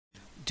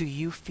Do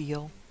you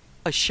feel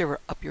a shiver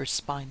up your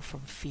spine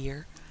from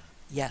fear?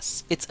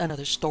 Yes, it's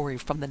another story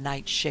from the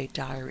Nightshade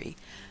diary.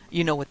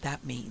 You know what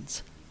that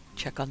means.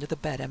 Check under the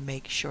bed and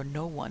make sure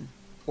no one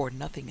or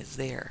nothing is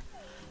there.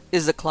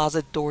 Is the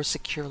closet door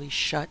securely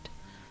shut?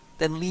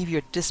 Then leave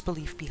your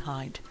disbelief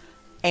behind.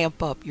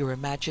 Amp up your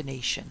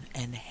imagination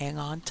and hang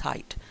on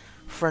tight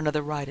for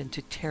another ride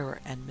into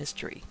terror and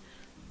mystery.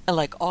 And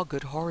like all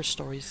good horror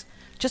stories,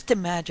 just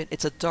imagine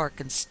it's a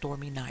dark and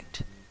stormy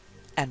night.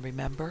 And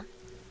remember,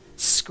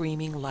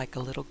 screaming like a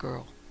little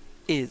girl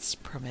is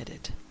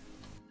permitted.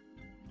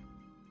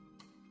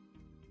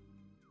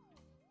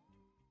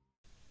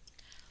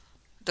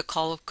 The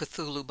Call of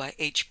Cthulhu by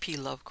H.P.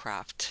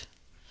 Lovecraft.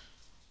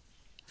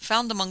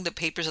 Found among the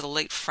papers of the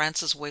late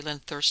Francis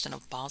Wayland Thurston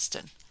of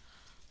Boston.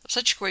 Of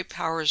such great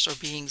powers or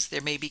beings there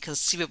may be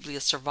conceivably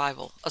a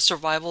survival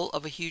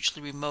of a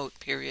hugely remote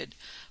period,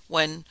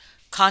 when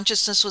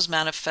consciousness was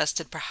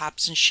manifested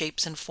perhaps in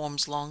shapes and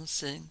forms long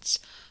since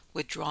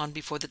withdrawn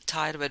before the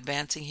tide of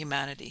advancing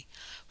humanity,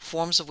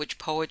 forms of which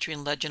poetry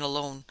and legend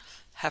alone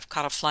have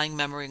caught a flying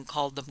memory and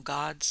called them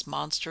gods,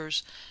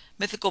 monsters,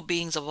 mythical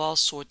beings of all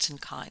sorts and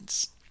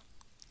kinds.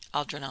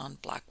 Algernon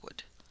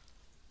Blackwood.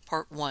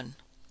 Part 1.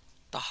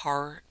 The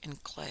Horror in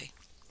Clay.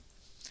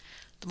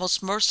 The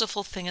most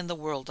merciful thing in the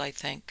world, I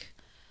think,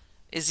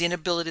 is the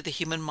inability of the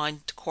human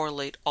mind to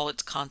correlate all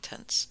its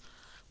contents.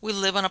 We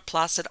live on a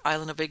placid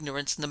island of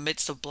ignorance in the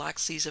midst of black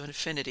seas of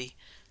infinity,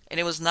 and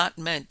it was not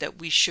meant that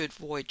we should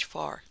voyage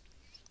far.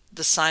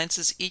 The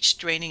sciences, each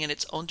straining in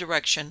its own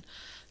direction,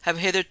 have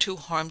hitherto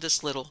harmed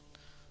us little,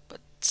 but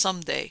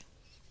some day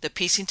the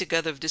piecing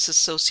together of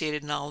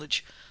disassociated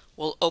knowledge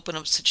will open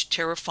up such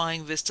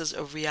terrifying vistas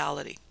of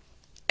reality,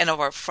 and of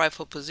our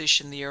frightful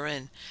position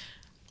therein,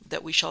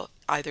 that we shall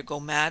either go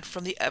mad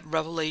from the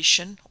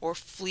revelation or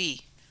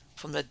flee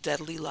from the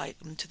deadly light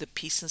into the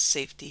peace and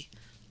safety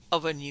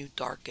of a new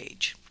dark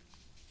age.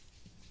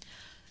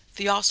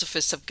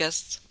 Theosophists have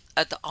guessed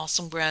at the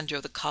awesome grandeur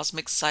of the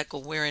cosmic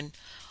cycle wherein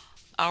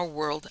our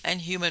world and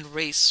human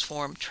race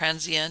form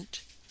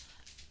transient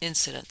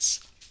incidents.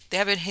 They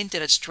have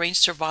hinted at strange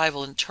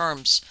survival in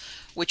terms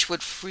which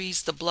would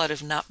freeze the blood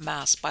if not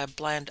masked by a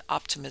bland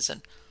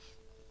optimism.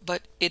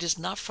 But it is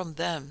not from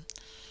them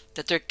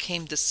that there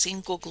came the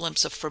single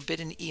glimpse of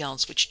forbidden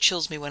eons which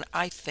chills me when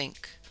I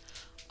think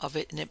of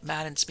it, and it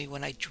maddens me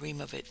when I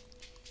dream of it.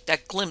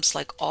 That glimpse,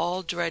 like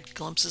all dread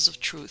glimpses of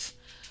truth,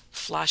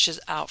 flashes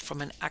out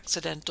from an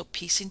accidental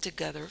piecing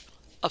together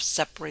of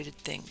separated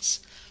things.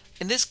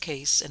 In this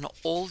case, an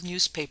old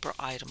newspaper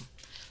item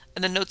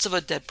and the notes of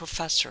a dead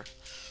professor.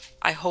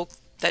 I hope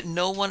that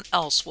no one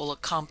else will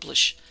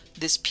accomplish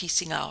this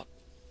piecing out.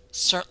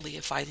 Certainly,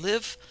 if I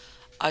live,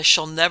 I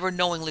shall never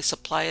knowingly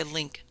supply a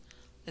link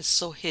in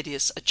so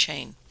hideous a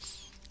chain.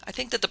 I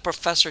think that the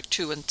professor,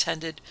 too,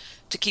 intended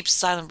to keep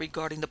silent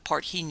regarding the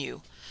part he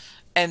knew,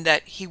 and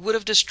that he would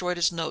have destroyed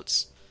his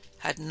notes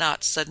had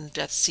not sudden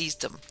death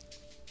seized him.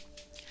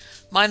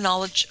 My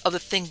knowledge of the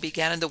thing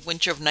began in the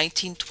winter of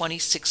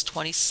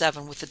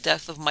 1926-27 with the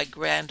death of my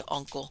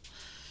grand-uncle,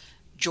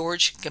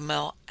 George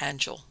Gamel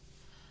Angel,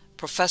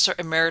 Professor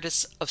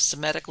Emeritus of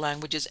Semitic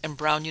Languages in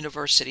Brown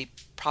University,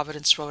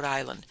 Providence, Rhode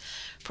Island.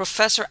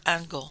 Professor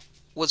Angel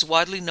was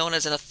widely known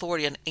as an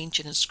authority on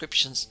ancient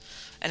inscriptions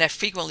and had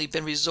frequently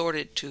been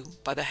resorted to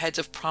by the heads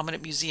of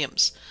prominent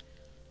museums,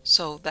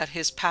 so that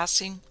his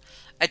passing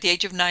at the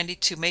age of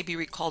 92 may be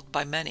recalled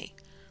by many.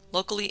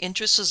 Locally,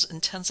 interest was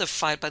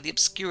intensified by the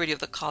obscurity of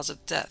the cause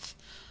of death.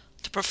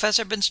 The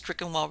professor had been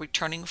stricken while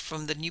returning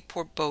from the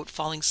Newport boat,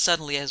 falling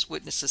suddenly, as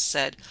witnesses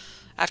said,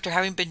 after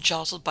having been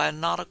jostled by a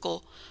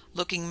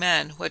nautical-looking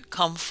man who had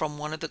come from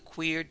one of the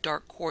queer,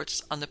 dark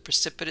courts on the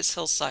precipitous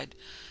hillside,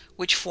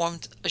 which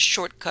formed a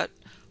short-cut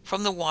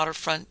from the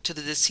waterfront to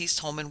the deceased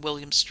home in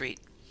William Street.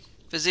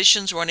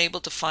 Physicians were unable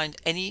to find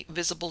any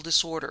visible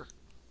disorder,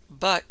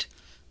 but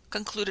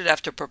concluded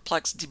after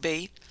perplexed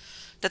debate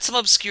that some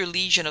obscure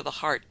lesion of the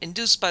heart,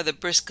 induced by the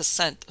brisk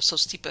ascent of so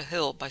steep a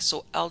hill by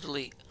so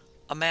elderly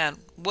a man,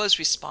 was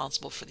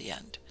responsible for the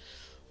end.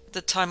 At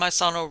the time I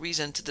saw no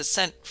reason to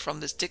dissent from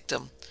this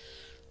dictum,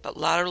 but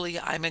latterly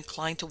I am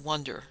inclined to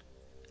wonder,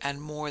 and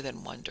more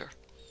than wonder.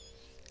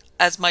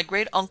 As my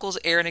great-uncle's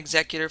heir and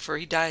executor, for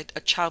he died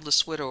a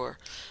childless widower,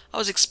 I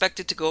was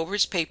expected to go over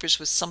his papers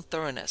with some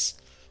thoroughness,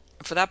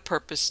 and for that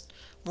purpose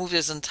moved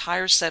his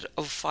entire set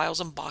of files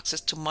and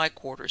boxes to my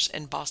quarters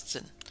in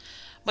Boston.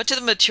 Much of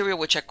the material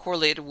which I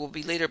correlated will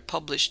be later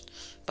published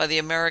by the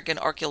American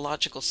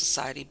Archaeological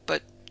Society,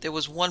 but there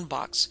was one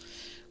box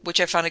which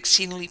I found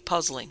exceedingly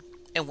puzzling,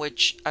 and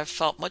which I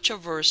felt much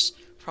averse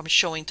from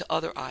showing to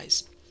other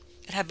eyes.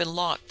 It had been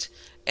locked,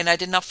 and I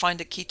did not find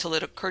the key till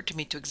it occurred to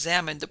me to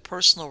examine the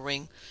personal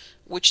ring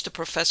which the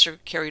professor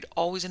carried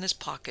always in his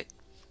pocket.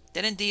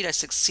 Then indeed I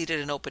succeeded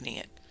in opening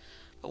it,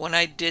 but when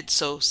I did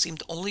so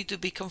seemed only to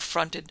be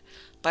confronted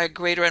by a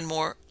greater and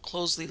more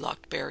closely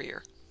locked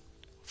barrier.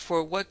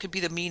 For what could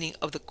be the meaning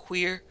of the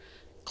queer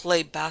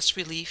clay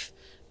bas-relief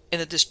in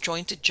the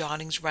disjointed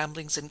jottings,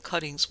 ramblings, and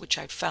cuttings which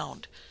I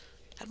found?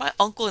 Had my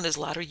uncle in his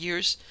latter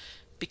years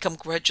become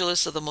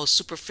credulous of the most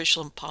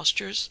superficial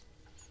impostures.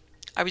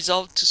 I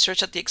resolved to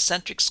search out the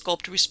eccentric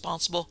sculptor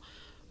responsible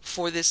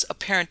for this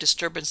apparent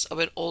disturbance of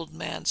an old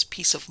man's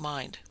peace of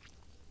mind.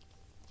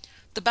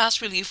 The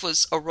bas-relief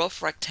was a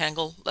rough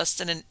rectangle less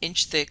than an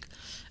inch thick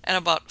and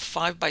about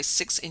 5 by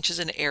 6 inches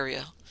in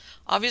area,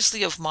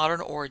 obviously of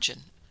modern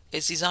origin.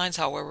 Its designs,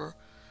 however,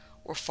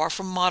 were far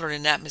from modern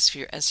in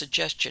atmosphere and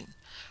suggestion.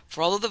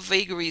 For although the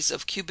vagaries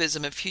of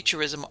Cubism and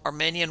Futurism are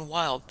many and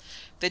wild,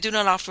 they do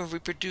not often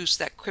reproduce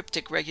that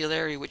cryptic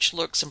regularity which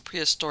lurks in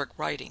prehistoric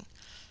writing.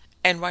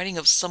 And writing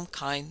of some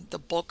kind, the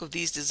bulk of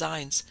these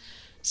designs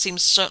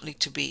seems certainly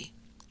to be,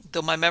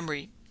 though my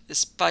memory,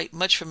 despite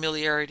much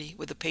familiarity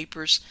with the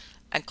papers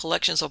and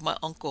collections of my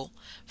uncle,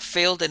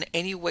 failed in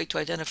any way to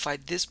identify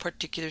this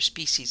particular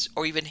species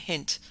or even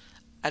hint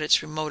at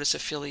its remotest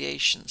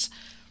affiliations.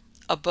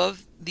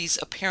 Above these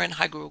apparent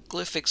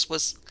hieroglyphics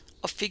was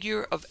a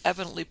figure of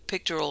evidently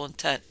pictorial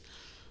intent,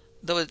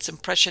 though its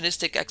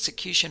impressionistic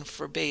execution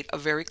forbade a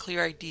very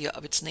clear idea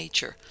of its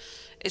nature.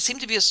 It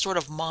seemed to be a sort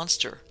of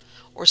monster,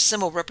 or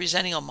symbol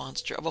representing a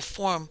monster, of a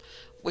form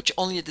which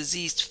only a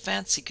diseased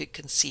fancy could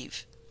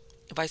conceive.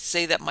 If I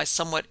say that my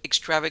somewhat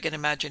extravagant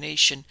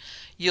imagination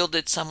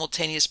yielded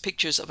simultaneous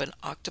pictures of an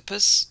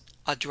octopus,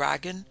 a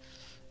dragon,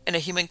 and a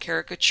human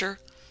caricature,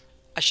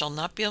 I shall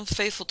not be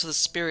unfaithful to the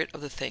spirit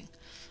of the thing.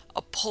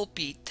 A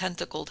pulpy,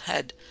 tentacled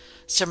head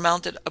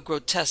surmounted a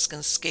grotesque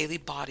and scaly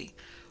body,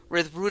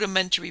 with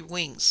rudimentary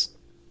wings.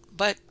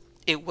 But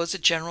it was the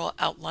general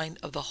outline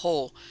of the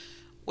whole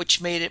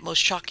which made it most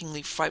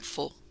shockingly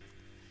frightful.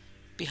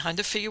 Behind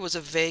the figure was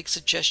a vague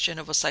suggestion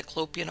of a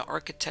cyclopean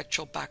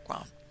architectural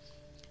background.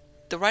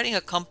 The writing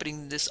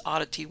accompanying this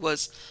oddity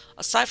was,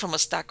 aside from a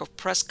stack of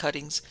press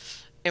cuttings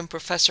in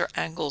Professor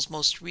Angle's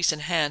most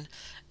recent hand,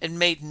 and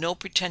made no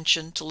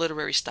pretension to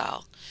literary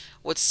style.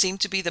 What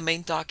seemed to be the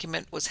main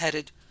document was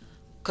headed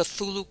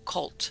Cthulhu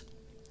Cult,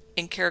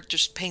 in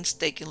characters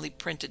painstakingly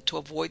printed to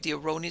avoid the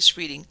erroneous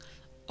reading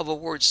of a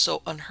word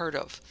so unheard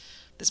of.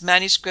 This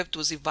manuscript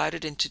was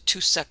divided into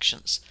two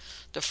sections,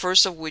 the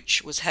first of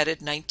which was headed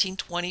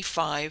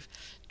 1925,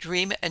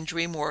 Dream and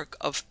Dream Work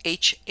of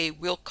H. A.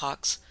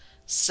 Wilcox,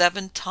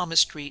 7 Thomas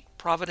Street,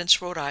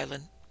 Providence, Rhode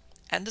Island,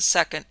 and the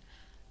second,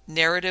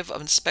 Narrative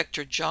of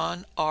Inspector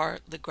John R.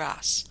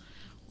 Legrasse,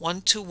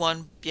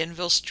 121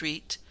 Bienville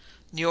Street,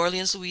 New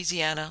Orleans,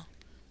 Louisiana,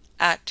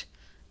 at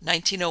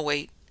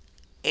 1908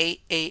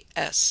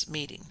 AAS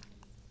meeting.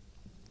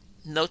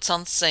 Notes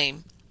on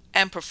same,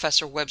 and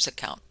Professor Webb's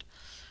account.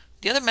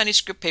 The other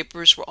manuscript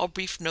papers were all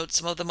brief notes,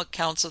 some of them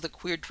accounts of the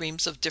queer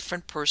dreams of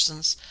different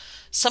persons,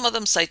 some of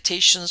them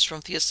citations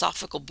from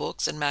theosophical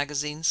books and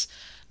magazines,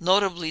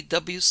 notably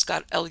W.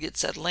 Scott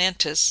Elliott's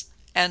Atlantis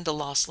and The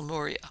Lost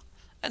Lemuria,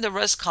 and the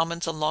rest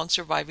comments on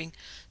long-surviving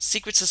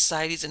secret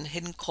societies and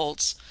hidden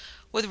cults,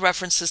 with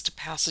references to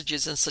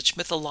passages in such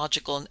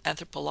mythological and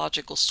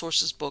anthropological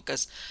sources book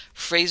as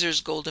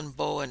Fraser's Golden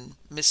Bow and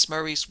Miss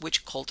Murray's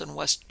Witch Cult in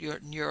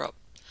Western Europe.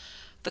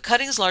 The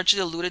cuttings largely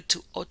alluded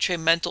to outre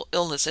mental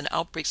illness and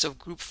outbreaks of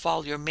group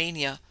folly or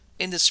mania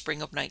in the spring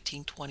of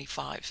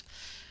 1925.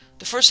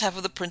 The first half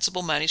of the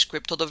principal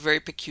manuscript told a very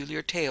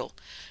peculiar tale.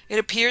 It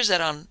appears that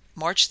on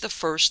March the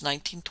 1st,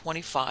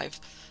 1925,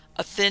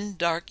 a thin,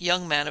 dark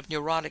young man of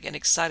neurotic and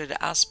excited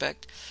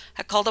aspect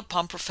had called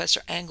upon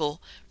Professor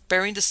Angle,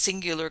 bearing the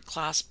singular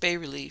class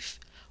bas-relief,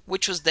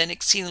 which was then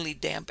exceedingly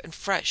damp and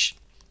fresh.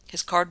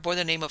 His card bore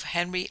the name of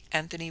Henry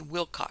Anthony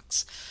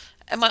Wilcox,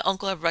 and my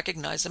uncle had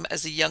recognized him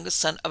as the youngest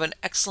son of an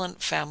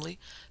excellent family,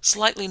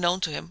 slightly known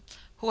to him,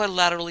 who had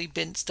latterly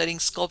been studying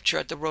sculpture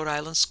at the Rhode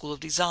Island School of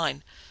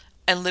Design,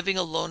 and living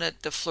alone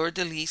at the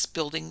Fleur-de-Lis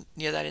building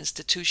near that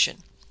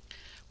institution.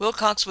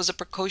 Wilcox was a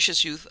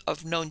precocious youth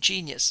of known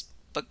genius,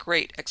 but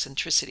great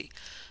eccentricity,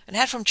 and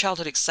had from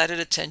childhood excited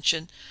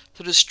attention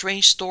through the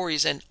strange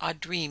stories and odd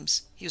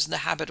dreams he was in the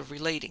habit of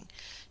relating.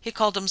 He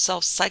called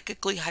himself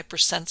psychically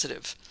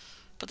hypersensitive,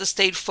 but the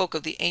staid folk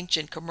of the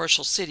ancient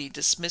commercial city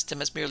dismissed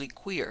him as merely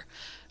queer.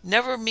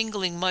 Never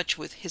mingling much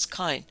with his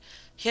kind,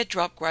 he had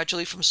dropped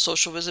gradually from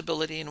social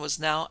visibility and was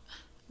now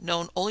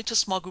known only to a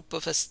small group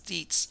of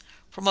aesthetes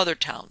from other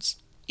towns.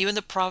 Even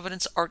the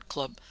Providence Art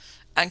Club,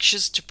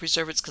 anxious to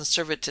preserve its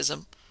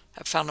conservatism,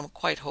 had found him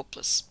quite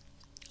hopeless.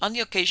 On the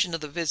occasion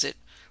of the visit,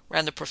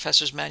 ran the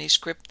professor's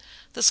manuscript,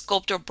 the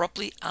sculptor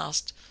abruptly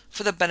asked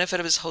for the benefit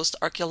of his host's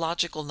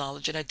archaeological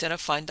knowledge in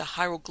identifying the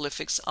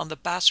hieroglyphics on the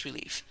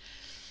bas-relief.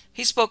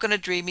 He spoke in a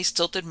dreamy,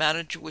 stilted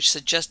manner which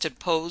suggested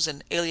pose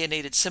and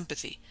alienated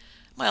sympathy.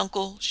 My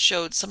uncle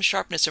showed some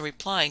sharpness in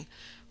replying,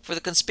 for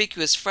the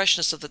conspicuous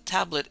freshness of the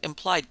tablet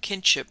implied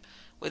kinship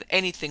with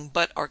anything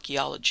but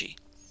archaeology.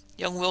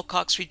 Young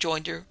Wilcox's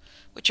rejoinder,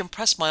 which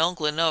impressed my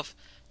uncle enough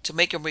to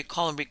make him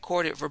recall and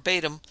record it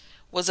verbatim,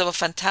 was of a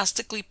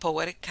fantastically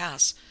poetic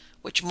cast,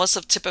 which must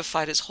have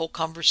typified his whole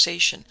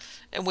conversation,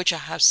 and which I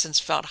have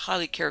since found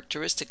highly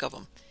characteristic of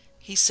him.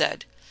 He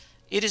said,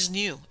 "It is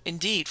new,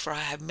 indeed, for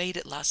I have made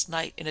it last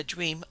night in a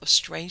dream of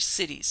strange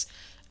cities,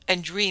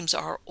 and dreams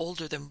are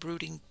older than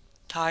brooding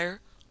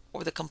Tyre,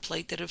 or the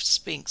contemplative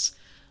Sphinx,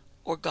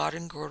 or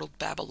garden-girdled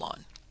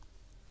Babylon."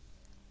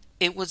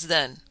 It was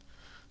then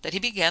that he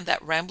began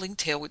that rambling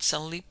tale which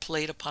suddenly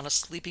played upon a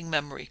sleeping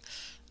memory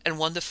and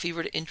won the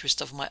fevered interest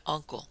of my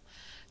uncle.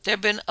 There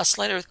had been a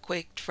slight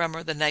earthquake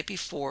tremor the night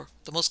before,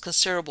 the most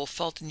considerable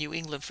felt in New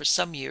England for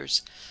some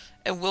years,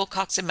 and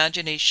Wilcox's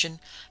imagination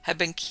had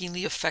been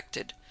keenly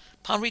affected.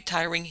 Upon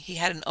retiring, he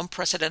had an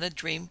unprecedented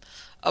dream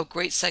of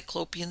great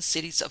cyclopean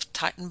cities of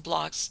Titan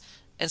blocks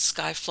and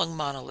sky-flung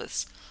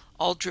monoliths,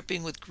 all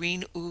dripping with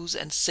green ooze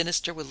and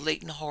sinister with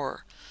latent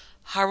horror.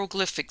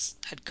 Hieroglyphics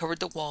had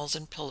covered the walls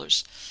and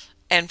pillars,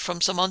 and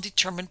from some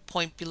undetermined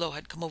point below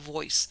had come a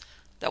voice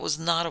that was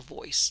not a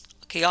voice,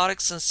 a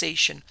chaotic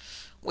sensation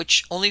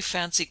which only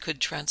fancy could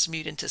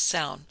transmute into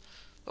sound,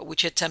 but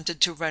which attempted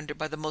to render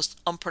by the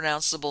most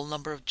unpronounceable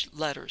number of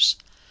letters.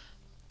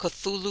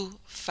 Cthulhu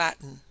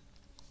Fatin.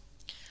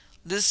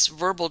 This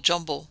verbal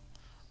jumble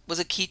was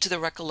a key to the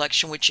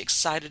recollection which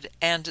excited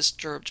and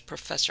disturbed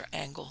Professor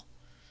Angle.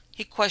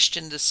 He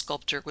questioned this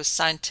sculptor with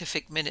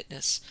scientific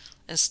minuteness,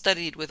 and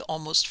studied with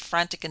almost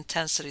frantic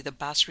intensity the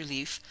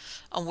bas-relief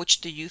on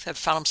which the youth had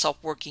found himself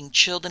working,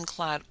 chilled and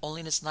clad only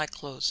in his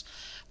night-clothes,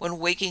 when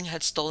waking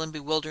had stolen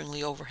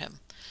bewilderingly over him.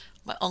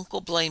 My uncle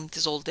blamed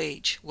his old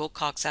age,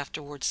 Wilcox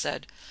afterwards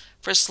said,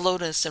 for his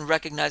slowness in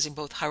recognizing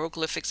both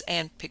hieroglyphics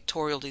and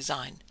pictorial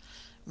design.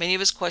 Many of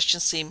his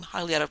questions seemed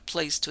highly out of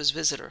place to his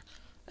visitor,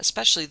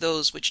 especially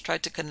those which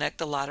tried to connect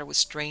the latter with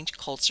strange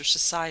cults or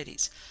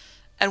societies,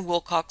 and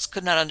Wilcox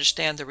could not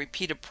understand the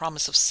repeated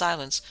promise of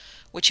silence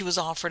which he was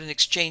offered in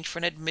exchange for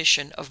an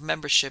admission of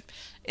membership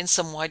in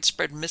some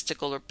widespread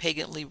mystical or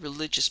paganly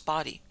religious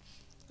body.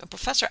 When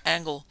Professor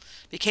Angle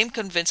became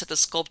convinced that the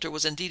sculptor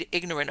was indeed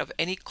ignorant of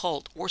any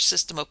cult or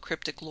system of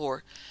cryptic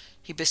lore,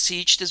 he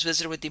besieged his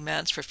visitor with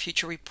demands for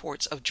future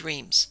reports of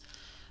dreams.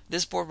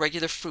 This bore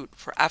regular fruit,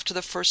 for after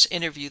the first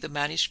interview the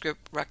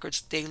manuscript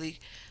records daily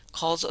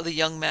calls of the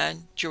young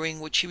man, during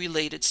which he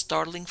related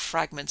startling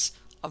fragments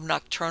of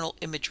nocturnal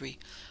imagery,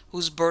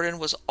 whose burden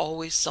was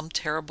always some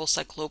terrible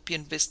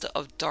cyclopean vista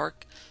of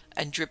dark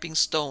and dripping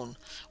stone,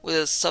 with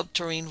a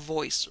subterranean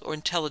voice or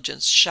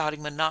intelligence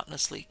shouting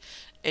monotonously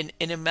in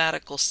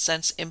enigmatical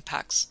sense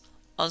impacts,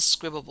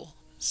 unscribable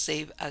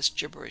save as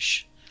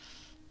gibberish.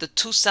 The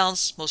two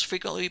sounds most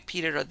frequently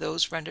repeated are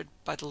those rendered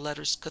by the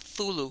letters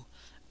Cthulhu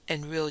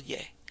and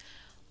Rilye.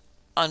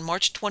 On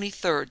March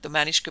 23rd, the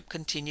manuscript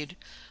continued,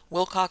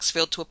 Wilcox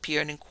failed to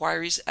appear, and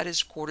inquiries at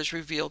his quarters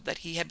revealed that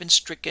he had been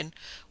stricken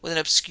with an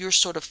obscure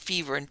sort of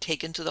fever and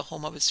taken to the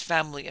home of his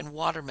family in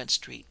Waterman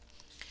Street.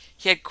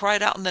 He had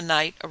cried out in the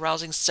night,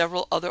 arousing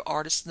several other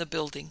artists in the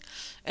building,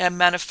 and had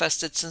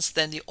manifested since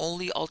then the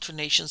only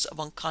alternations of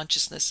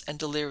unconsciousness and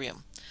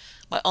delirium.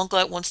 My uncle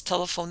at once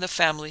telephoned the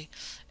family,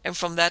 and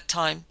from that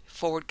time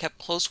forward kept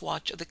close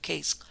watch of the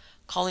case,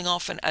 calling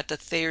often at the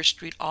Thayer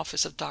Street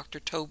office of Dr.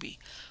 Toby,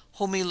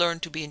 whom he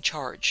learned to be in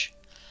charge.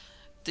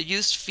 The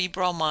youth's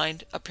febrile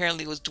mind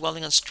apparently was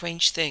dwelling on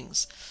strange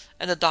things,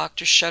 and the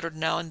doctor shuddered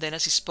now and then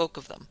as he spoke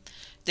of them.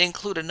 They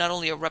included not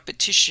only a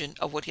repetition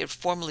of what he had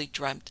formerly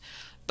dreamt,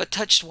 but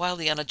touched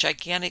wildly on a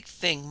gigantic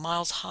thing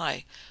miles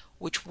high,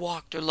 which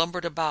walked or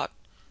lumbered about.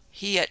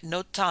 He at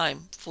no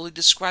time fully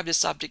described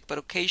this object, but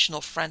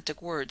occasional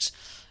frantic words,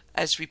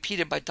 as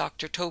repeated by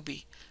Dr.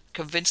 Toby,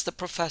 convinced the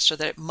professor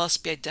that it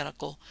must be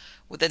identical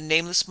with the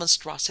nameless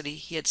monstrosity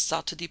he had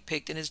sought to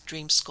depict in his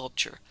dream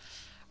sculpture.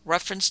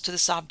 Reference to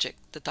this object,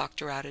 the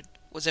doctor added,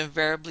 was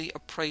invariably a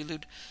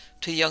prelude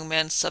to a young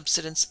man's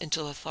subsidence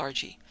into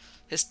lethargy.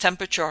 His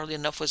temperature, oddly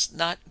enough, was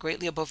not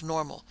greatly above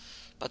normal,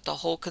 but the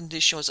whole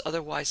condition was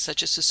otherwise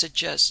such as to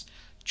suggest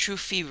true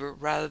fever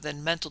rather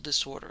than mental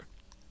disorder.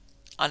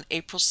 On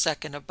April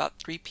 2nd, about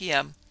 3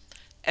 p.m.,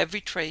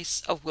 every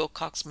trace of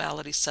Wilcox's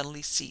malady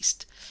suddenly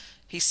ceased.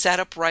 He sat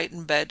upright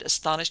in bed,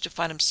 astonished to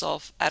find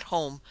himself at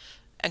home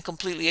and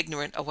completely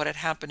ignorant of what had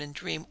happened in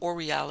dream or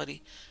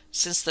reality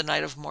since the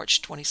night of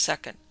March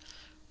 22nd.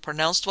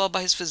 Pronounced well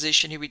by his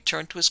physician, he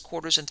returned to his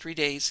quarters in 3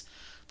 days,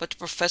 but to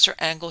Professor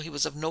Angle he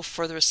was of no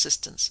further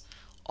assistance.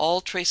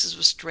 All traces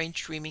of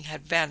strange dreaming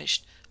had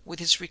vanished with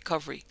his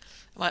recovery,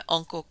 and my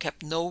uncle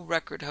kept no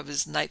record of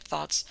his night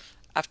thoughts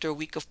after a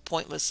week of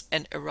pointless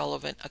and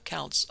irrelevant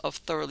accounts of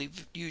thoroughly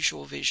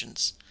usual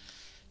visions.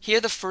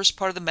 Here the first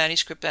part of the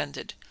manuscript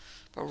ended,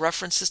 but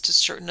references to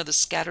certain of the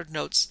scattered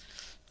notes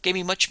gave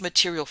me much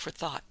material for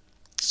thought.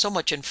 So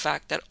much, in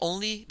fact, that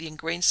only the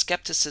ingrained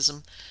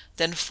skepticism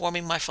then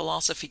forming my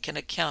philosophy can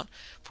account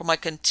for my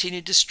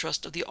continued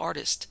distrust of the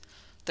artist.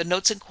 The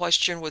notes in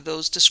question were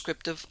those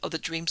descriptive of the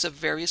dreams of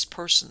various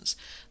persons,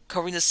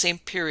 covering the same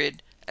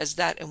period as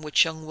that in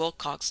which young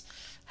Wilcox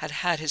had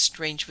had his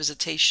strange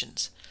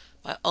visitations.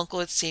 My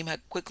uncle, it seemed,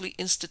 had quickly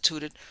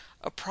instituted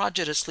a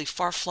prodigiously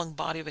far-flung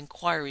body of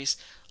inquiries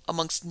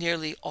amongst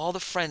nearly all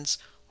the friends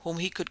whom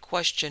he could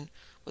question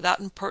without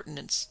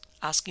impertinence,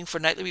 asking for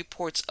nightly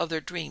reports of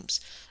their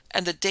dreams,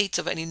 and the dates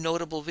of any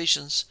notable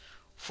visions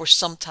for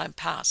some time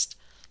past.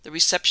 The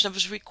reception of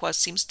his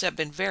request seems to have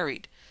been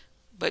varied,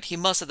 but he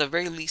must at the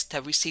very least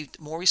have received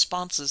more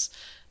responses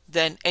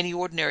than any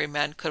ordinary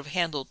man could have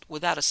handled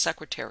without a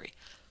secretary.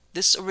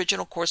 This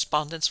original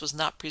correspondence was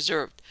not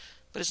preserved,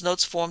 but his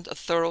notes formed a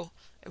thorough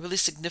a really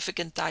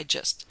significant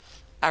digest.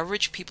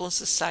 Average people in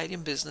society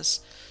and business,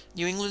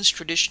 New England's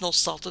traditional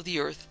salt of the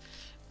earth,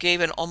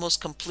 gave an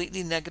almost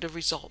completely negative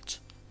result.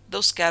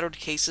 Though scattered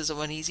cases of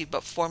uneasy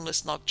but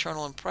formless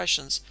nocturnal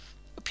impressions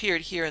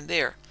appeared here and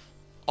there,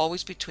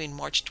 always between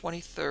March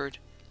 23rd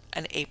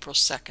and April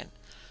 2nd,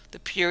 the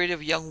period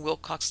of young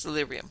Wilcox's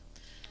delirium.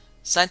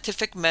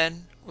 Scientific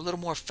men were a little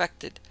more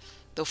affected,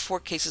 though 4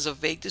 cases of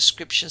vague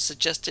description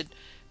suggested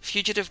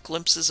fugitive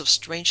glimpses of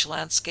strange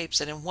landscapes,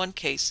 and in one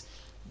case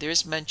there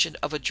is mention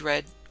of a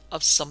dread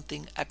of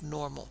something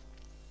abnormal.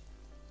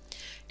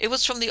 It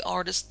was from the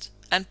artists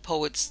and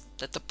poets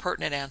that the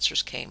pertinent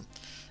answers came,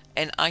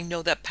 and I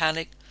know that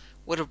panic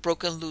would have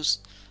broken loose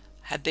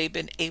had they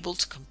been able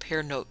to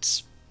compare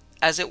notes.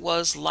 As it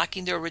was,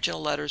 lacking their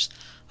original letters,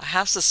 I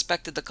half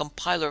suspected the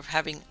compiler of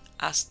having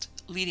asked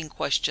leading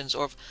questions,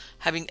 or of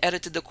having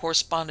edited the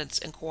correspondence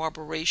in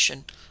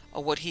corroboration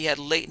of what he had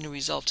latently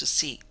resolved to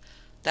see.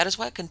 That is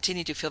why I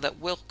continue to feel that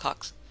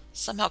Wilcox,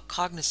 somehow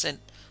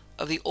cognizant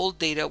of the old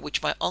data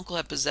which my uncle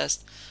had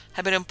possessed,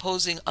 had been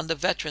imposing on the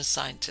veteran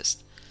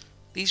scientist.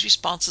 These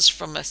responses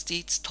from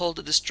aesthetes told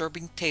a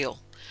disturbing tale.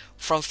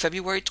 From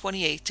February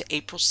 28th to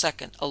April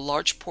 2nd, a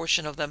large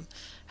portion of them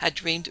had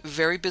dreamed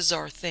very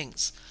bizarre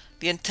things,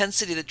 the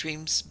intensity of the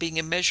dreams being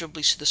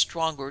immeasurably the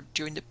stronger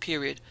during the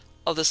period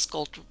of the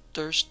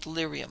sculptor's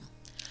delirium.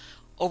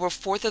 Over a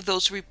fourth of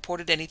those who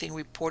reported anything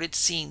reported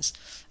scenes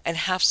and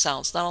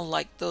half-sounds not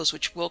unlike those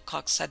which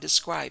Wilcox had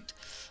described,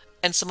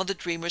 and some of the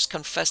dreamers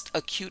confessed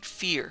acute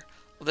fear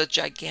of the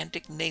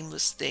gigantic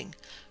nameless thing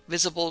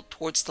visible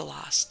towards the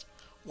last.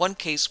 One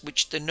case,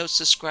 which the notes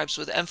describes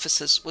with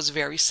emphasis, was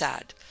very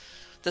sad.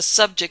 The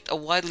subject, a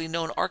widely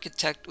known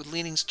architect with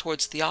leanings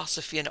towards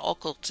theosophy and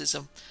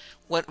occultism,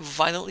 went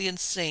violently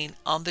insane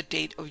on the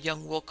date of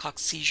young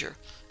Wilcox's seizure,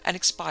 and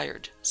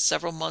expired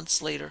several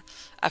months later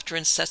after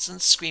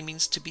incessant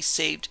screamings to be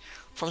saved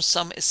from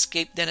some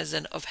escaped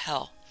denizen of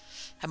hell.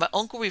 Had my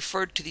uncle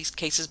referred to these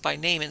cases by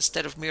name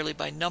instead of merely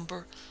by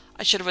number,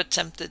 I should have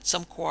attempted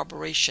some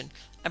corroboration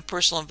and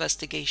personal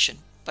investigation,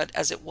 but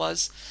as it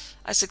was,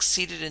 I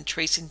succeeded in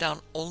tracing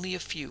down only a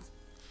few.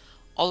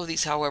 All of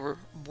these, however,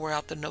 bore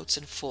out the notes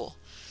in full.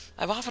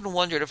 I've often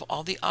wondered if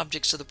all the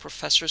objects of the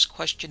professor's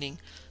questioning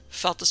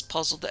felt as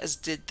puzzled as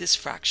did this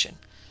fraction.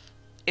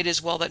 It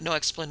is well that no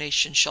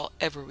explanation shall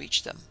ever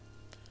reach them.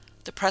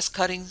 The press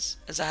cuttings,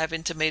 as I have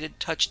intimated,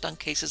 touched on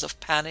cases of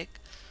panic,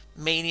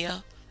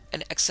 mania,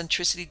 and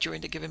eccentricity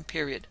during the given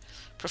period.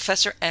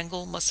 Professor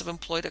Angle must have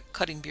employed a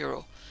cutting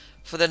bureau,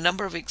 for the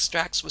number of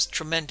extracts was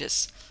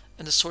tremendous,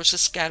 and the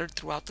sources scattered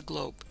throughout the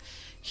globe.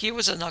 Here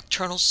was a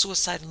nocturnal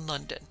suicide in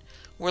London,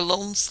 where a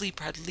lone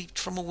sleeper had leaped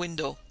from a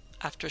window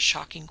after a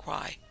shocking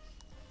cry.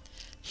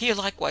 Here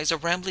likewise a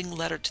rambling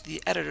letter to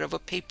the editor of a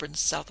paper in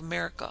South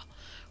America,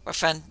 where a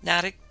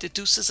fanatic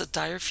deduces a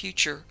dire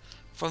future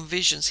from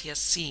visions he has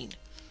seen.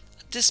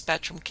 A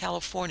dispatch from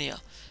California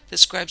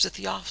describes a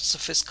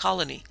theosophist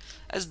colony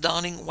as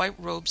donning white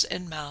robes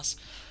en masse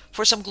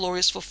for some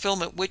glorious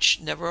fulfillment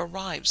which never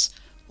arrives,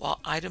 while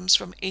items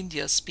from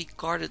India speak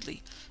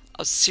guardedly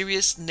of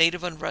serious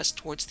native unrest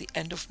towards the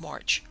end of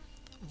March.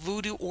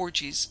 Voodoo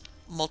orgies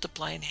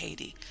multiply in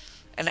Haiti,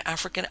 and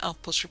African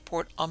outposts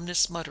report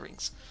ominous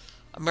mutterings.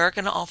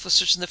 American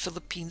officers in the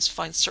Philippines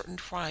find certain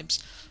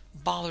tribes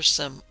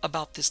bothersome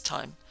about this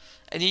time,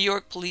 and New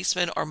York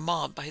policemen are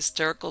mobbed by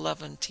hysterical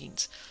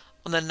Levantines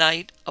on the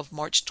night of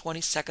March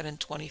 22nd and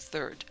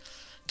 23rd.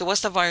 The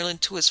west of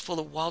Ireland, too, is full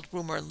of wild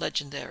rumor and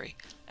legendary,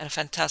 and a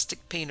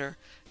fantastic painter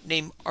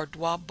named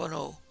Ardois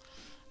Bonneau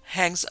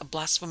hangs a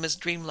blasphemous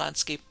dream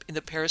landscape in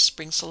the Paris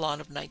Spring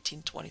Salon of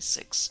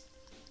 1926.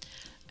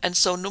 And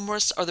so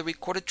numerous are the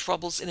recorded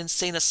troubles in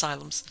insane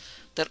asylums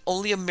that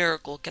only a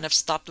miracle can have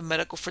stopped the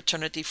medical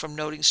fraternity from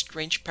noting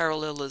strange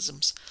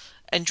parallelisms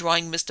and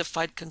drawing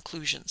mystified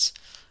conclusions.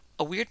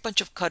 A weird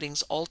bunch of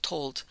cuttings, all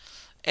told,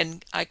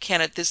 and I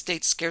can at this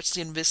date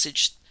scarcely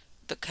envisage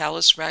the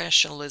callous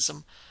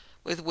rationalism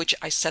with which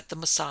I set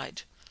them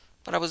aside.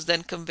 But I was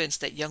then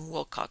convinced that young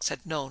Wilcox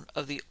had known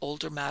of the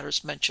older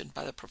matters mentioned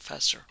by the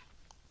professor.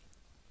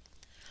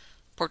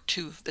 Part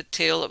 2. The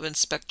Tale of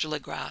Inspector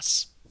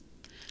Legras.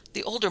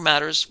 The older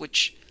matters,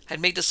 which had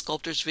made the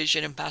sculptor's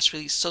vision in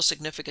bas-relief so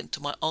significant to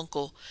my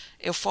uncle,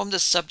 informed the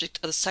subject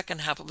of the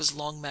second half of his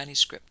long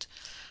manuscript.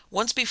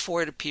 Once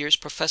before, it appears,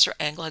 Professor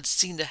Angle had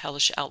seen the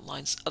hellish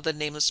outlines of the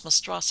nameless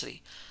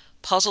monstrosity,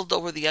 puzzled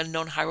over the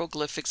unknown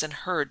hieroglyphics, and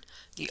heard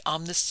the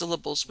ominous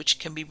syllables which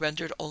can be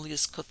rendered only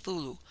as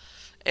Cthulhu,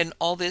 and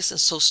all this in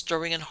so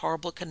stirring and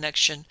horrible a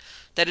connection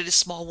that it is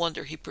small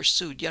wonder he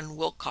pursued young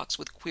Wilcox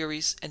with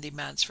queries and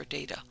demands for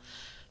data.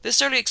 This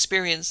early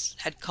experience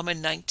had come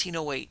in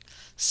 1908,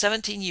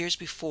 17 years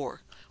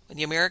before, when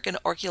the American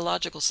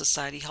Archaeological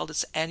Society held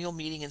its annual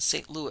meeting in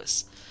St.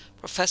 Louis.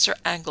 Professor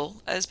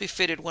Angle, as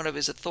befitted one of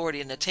his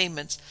authority and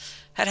attainments,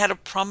 had had a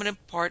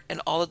prominent part in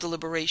all the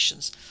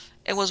deliberations,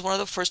 and was one of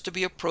the first to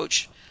be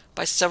approached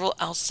by several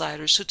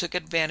outsiders who took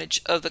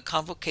advantage of the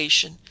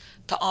convocation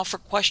to offer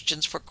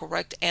questions for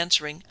correct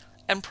answering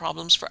and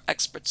problems for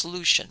expert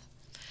solution.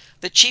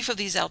 The chief of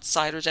these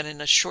outsiders, and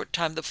in a short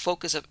time the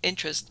focus of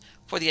interest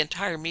for the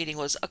entire meeting,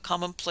 was a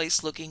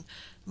commonplace-looking,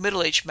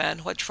 middle-aged man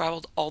who had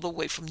traveled all the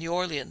way from New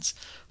Orleans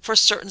for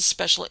certain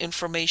special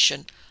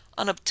information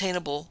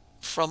unobtainable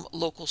from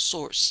local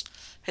source.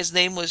 His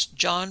name was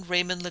John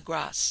Raymond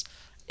Legrasse,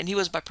 and he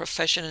was by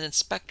profession an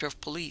inspector of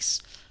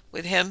police.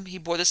 With him he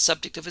bore the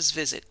subject of his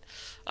visit,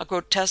 a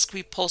grotesque,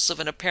 repulsive,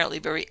 and apparently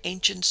very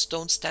ancient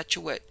stone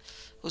statuette,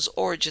 whose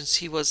origins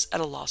he was at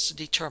a loss to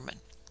determine.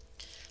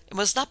 It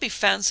must not be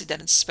fancied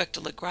that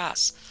Inspector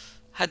Legrasse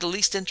had the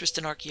least interest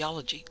in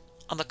archaeology.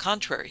 On the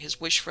contrary,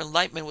 his wish for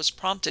enlightenment was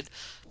prompted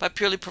by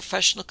purely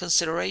professional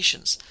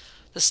considerations.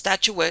 The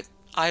statuette,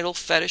 idol,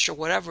 fetish, or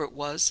whatever it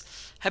was,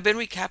 had been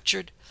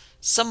recaptured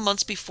some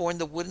months before in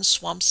the wooded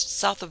swamps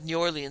south of New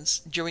Orleans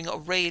during a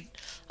raid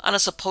on a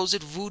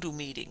supposed voodoo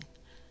meeting,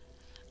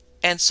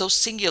 and so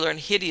singular and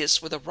hideous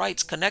were the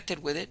rites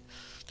connected with it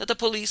that the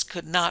police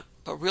could not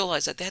but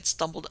realize that they had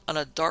stumbled on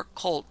a dark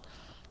cult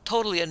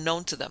totally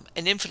unknown to them,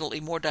 and infinitely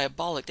more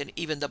diabolic than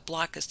even the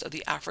blackest of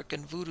the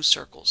African voodoo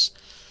circles.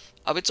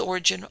 Of its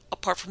origin,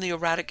 apart from the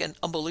erratic and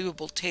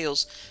unbelievable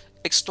tales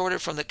extorted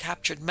from the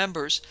captured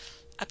members,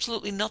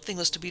 absolutely nothing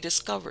was to be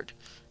discovered.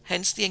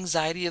 Hence the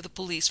anxiety of the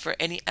police for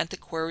any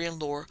antiquarian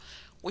lore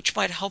which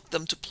might help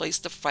them to place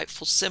the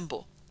frightful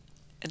symbol,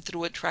 and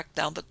through it track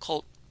down the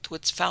cult to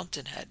its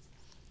fountainhead.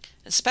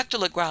 Inspector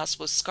Legrasse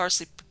was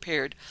scarcely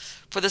prepared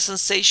for the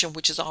sensation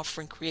which his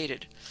offering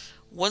created.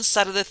 One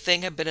sight of the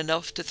thing had been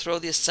enough to throw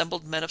the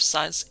assembled men of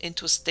science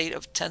into a state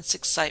of tense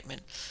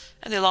excitement,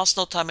 and they lost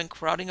no time in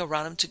crowding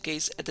around him to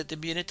gaze at the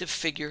diminutive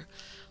figure,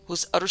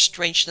 whose utter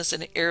strangeness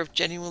and air of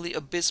genuinely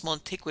abysmal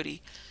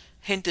antiquity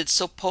hinted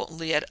so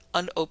potently at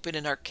unopened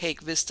and archaic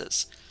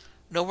vistas.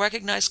 No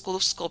recognized school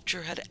of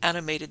sculpture had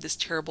animated this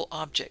terrible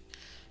object,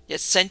 yet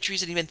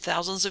centuries and even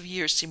thousands of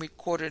years seemed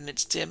recorded in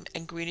its dim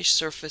and greenish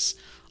surface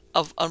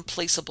of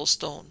unplaceable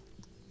stone.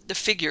 The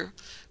figure,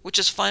 which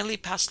was finally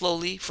passed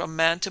slowly from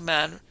man to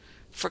man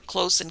for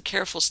close and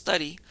careful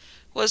study,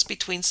 was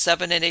between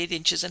 7 and 8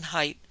 inches in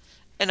height,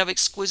 and of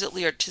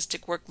exquisitely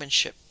artistic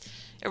workmanship.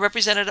 It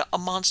represented a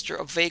monster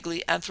of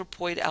vaguely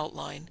anthropoid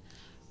outline,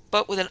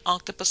 but with an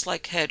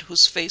octopus-like head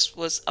whose face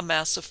was a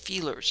mass of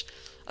feelers,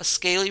 a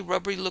scaly,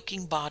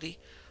 rubbery-looking body,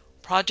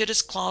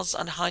 prodigious claws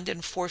on hind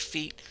and fore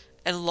feet,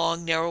 and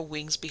long, narrow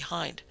wings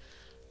behind.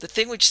 The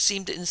thing, which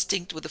seemed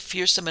instinct with a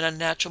fearsome and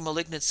unnatural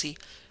malignancy,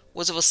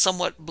 was of a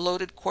somewhat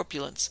bloated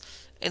corpulence,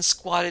 and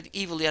squatted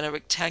evilly on a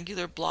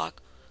rectangular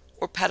block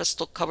or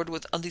pedestal covered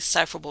with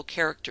undecipherable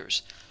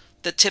characters.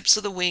 The tips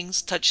of the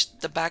wings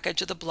touched the back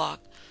edge of the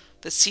block,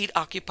 the seat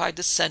occupied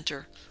the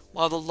center,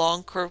 while the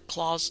long curved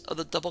claws of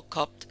the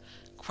double-cupped,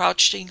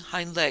 crouching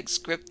hind legs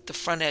gripped the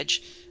front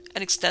edge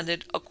and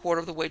extended a quarter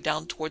of the way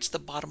down towards the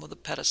bottom of the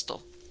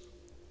pedestal.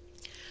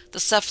 The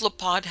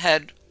cephalopod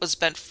head was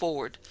bent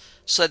forward,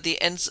 so that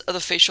the ends of the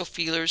facial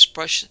feelers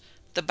brushed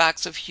the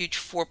backs of huge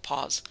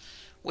forepaws,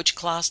 which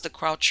clasped the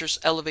croucher's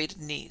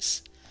elevated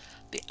knees.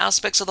 The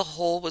aspects of the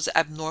whole was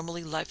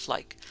abnormally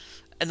lifelike,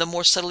 and the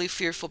more subtly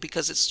fearful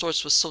because its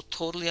source was so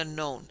totally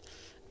unknown.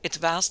 Its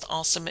vast,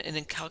 awesome, and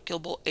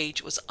incalculable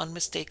age was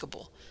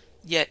unmistakable,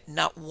 yet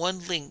not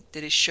one link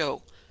did it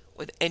show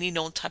with any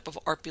known type of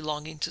art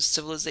belonging to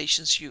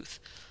civilization's youth,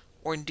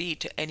 or indeed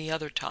to any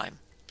other time.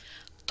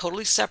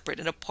 Totally separate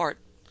and apart,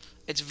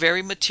 its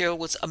very material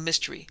was a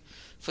mystery,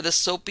 for the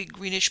soapy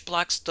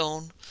greenish-black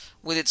stone,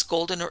 with its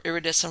golden or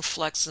iridescent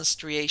flecks and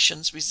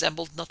striations,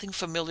 resembled nothing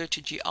familiar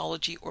to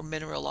geology or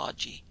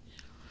mineralogy.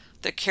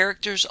 The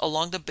characters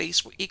along the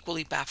base were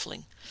equally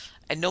baffling,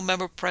 and no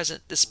member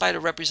present, despite a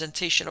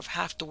representation of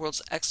half the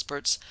world's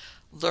experts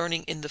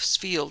learning in this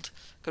field,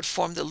 could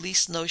form the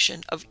least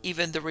notion of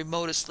even the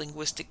remotest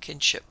linguistic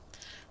kinship.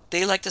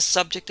 They, like the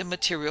subject and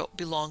material,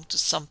 belonged to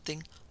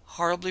something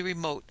horribly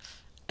remote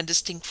and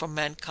distinct from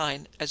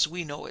mankind as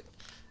we know it,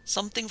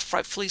 something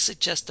frightfully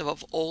suggestive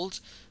of old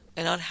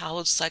and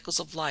unhallowed cycles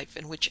of life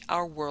in which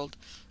our world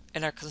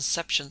and our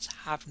conceptions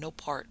have no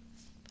part.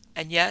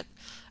 And yet,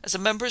 as the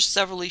members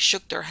severally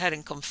shook their head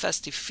and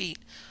confessed defeat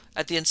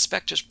at the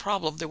inspector's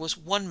problem, there was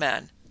one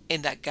man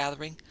in that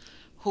gathering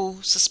who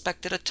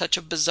suspected a touch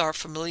of bizarre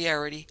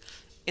familiarity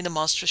in the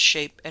monstrous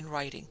shape and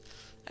writing,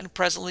 and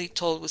presently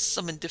told with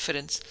some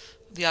diffidence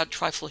the odd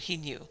trifle he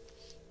knew.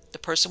 The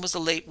person was the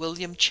late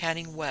William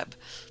Channing Webb,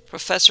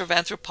 professor of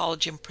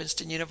anthropology in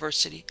Princeton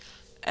University,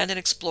 and an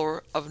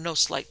explorer of no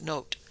slight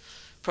note.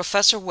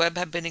 Professor Webb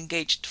had been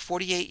engaged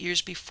 48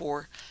 years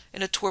before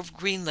in a tour of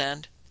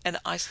Greenland and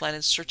Iceland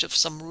in search of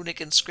some runic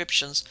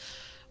inscriptions,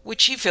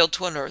 which he failed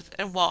to unearth,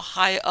 and while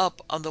high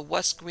up on the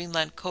West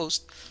Greenland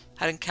coast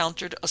had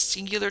encountered a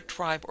singular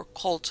tribe or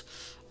cult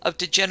of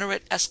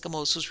degenerate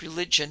Eskimos whose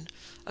religion,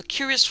 a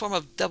curious form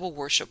of devil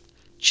worship,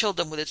 chilled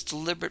them with its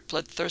deliberate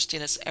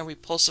bloodthirstiness and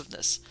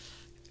repulsiveness.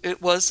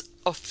 It was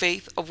a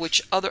faith of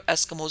which other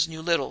Eskimos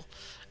knew little,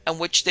 and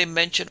which they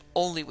mentioned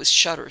only with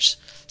shudders,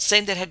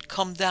 saying that it had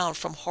come down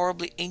from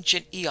horribly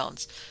ancient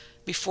eons,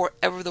 before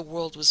ever the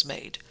world was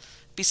made.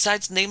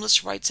 Besides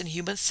nameless rites and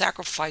human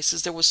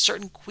sacrifices, there were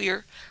certain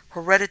queer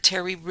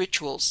hereditary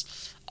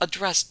rituals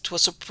addressed to a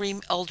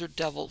supreme elder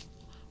devil,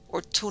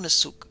 or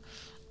Tunasuk,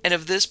 and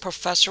of this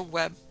Professor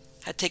Webb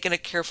had taken a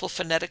careful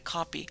phonetic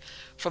copy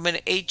from an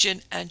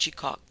ancient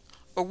Angikok,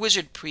 or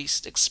wizard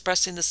priest,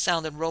 expressing the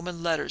sound in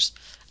Roman letters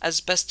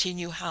as best he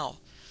knew how.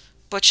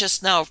 But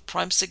just now of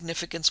prime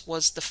significance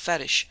was the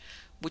fetish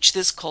which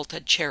this cult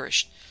had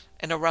cherished,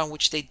 and around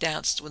which they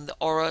danced when the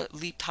aura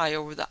leaped high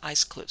over the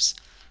ice cliffs.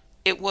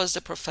 It was,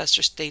 the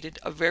professor stated,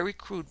 a very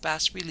crude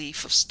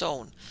bas-relief of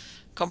stone,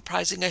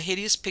 comprising a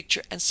hideous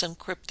picture and some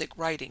cryptic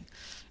writing,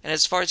 and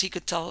as far as he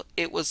could tell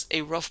it was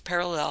a rough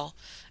parallel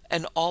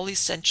and all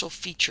essential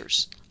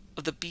features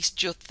of the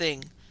bestial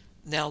thing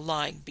now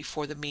lying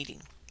before the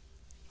meeting.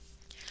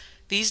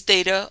 These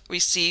data,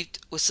 received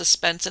with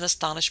suspense and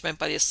astonishment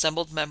by the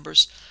assembled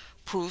members,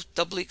 proved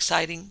doubly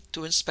exciting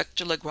to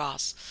Inspector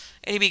Legras,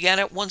 and he began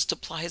at once to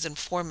ply his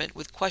informant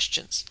with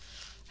questions.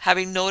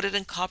 Having noted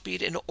and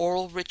copied an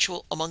oral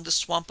ritual among the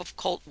swamp of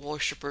cult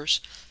worshippers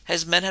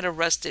his men had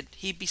arrested,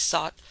 he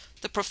besought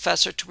the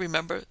professor to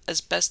remember as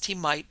best he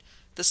might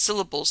the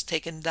syllables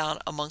taken down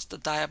amongst the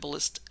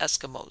diabolist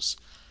Eskimos.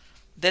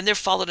 Then there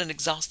followed an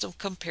exhaustive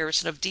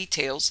comparison of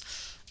details,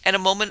 and a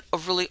moment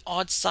of really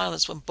awed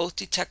silence when both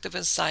detective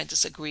and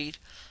scientist agreed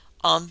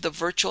on the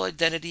virtual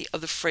identity of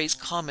the phrase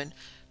common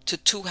to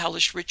two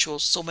hellish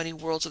rituals so many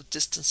worlds of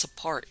distance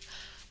apart.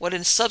 What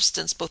in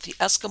substance both the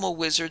Eskimo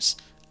wizards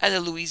and the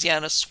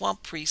Louisiana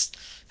swamp priests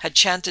had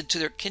chanted to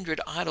their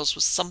kindred idols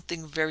was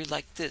something very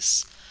like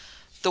this,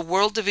 the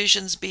world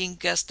divisions being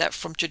guessed at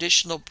from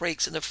traditional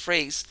breaks in the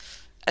phrase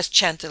as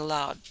chanted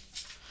aloud.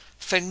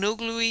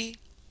 Fenglui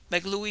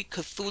Meglui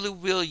Cthulhu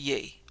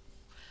Wilye.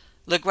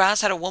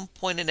 Legras had at one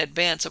point in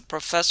advance of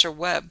Professor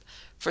Webb,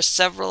 for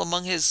several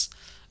among his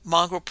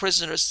mongrel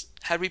prisoners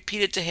had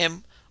repeated to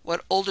him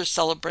what older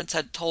celebrants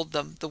had told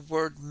them the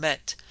word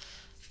meant.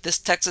 This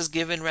text as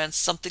given ran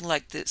something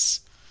like this: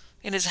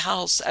 in his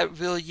house at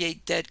Villiers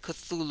dead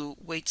Cthulhu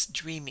waits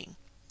dreaming.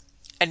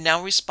 And now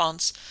in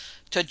response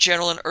to a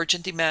general and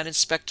urgent demand,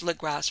 Inspector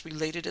Legras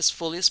related as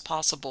fully as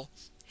possible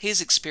his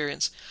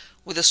experience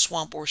with the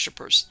swamp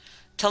worshippers,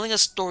 telling a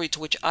story to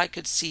which I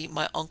could see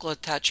my uncle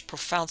attached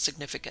profound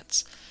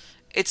significance.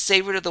 It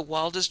savored of the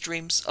wildest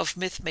dreams of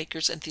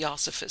myth-makers and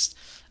theosophists,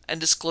 and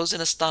disclosed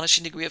an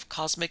astonishing degree of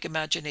cosmic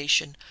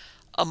imagination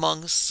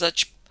among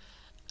such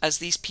as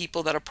these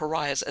people that are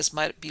pariahs as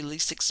might be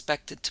least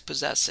expected to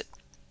possess it.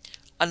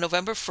 On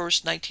November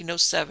 1st,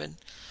 1907,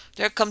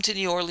 there had come to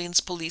New Orleans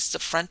police a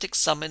frantic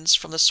summons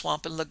from the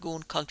swamp and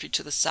lagoon country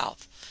to the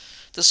south.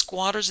 The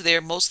squatters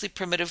there, mostly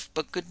primitive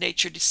but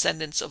good-natured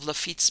descendants of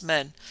Lafitte's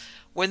men,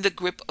 were in the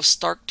grip of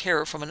stark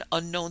terror from an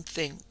unknown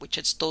thing which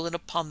had stolen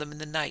upon them in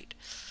the night.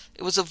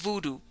 It was a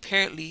voodoo,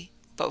 apparently,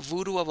 but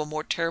voodoo of a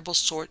more terrible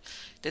sort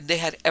than they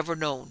had ever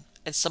known,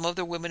 and some of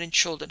their women and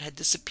children had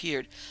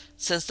disappeared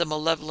since the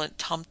malevolent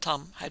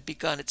tom-tom had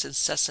begun its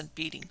incessant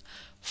beating,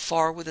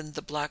 far within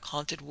the black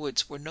haunted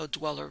woods where no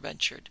dweller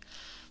ventured.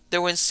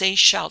 There were insane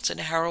shouts and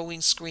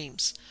harrowing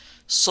screams,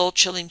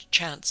 soul-chilling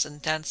chants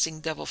and dancing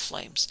devil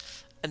flames,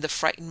 and the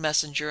frightened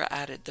messenger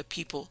added the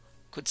people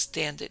could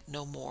stand it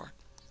no more.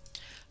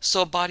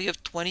 So a body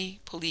of 20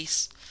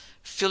 police,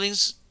 filling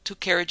 2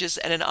 carriages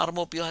and an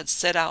automobile, had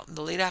set out in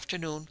the late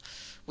afternoon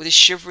with a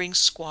shivering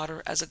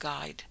squatter as a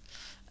guide.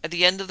 At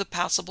the end of the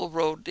passable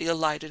road they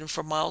alighted, and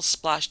for miles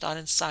splashed on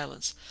in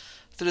silence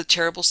through the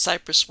terrible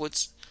cypress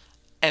woods,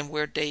 and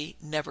where day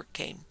never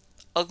came.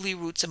 Ugly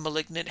roots and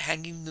malignant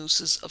hanging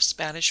nooses of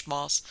Spanish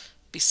moss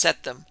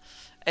beset them,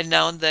 and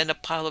now and then a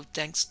pile of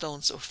dank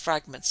stones or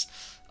fragments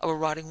of a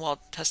rotting wall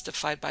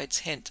testified by its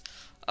hint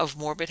of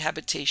morbid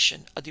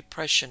habitation, a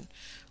depression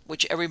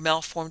which every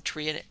malformed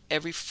tree and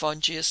every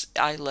fungus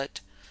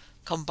islet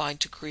combined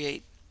to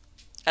create.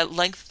 At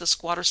length the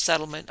squatter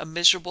settlement, a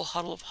miserable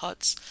huddle of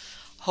huts,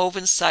 hove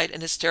in sight,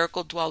 and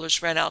hysterical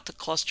dwellers ran out to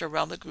cluster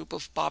around the group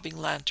of bobbing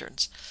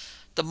lanterns.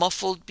 The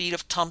muffled beat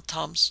of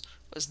tom-toms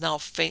was now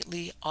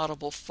faintly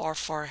audible far,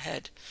 far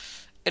ahead,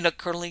 and a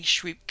curdling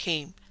shriek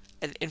came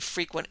at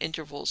infrequent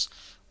intervals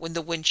when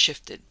the wind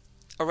shifted.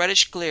 A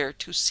reddish glare,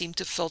 too, seemed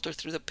to filter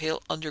through the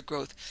pale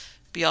undergrowth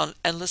beyond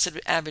endless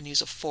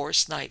avenues of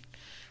forest night.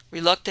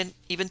 Reluctant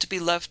even to be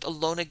left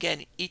alone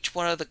again, each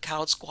one of the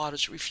cowed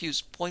squatters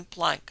refused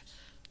point-blank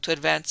to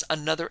advance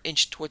another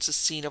inch towards the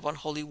scene of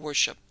unholy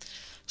worship.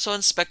 So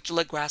Inspector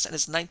Legras and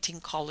his 19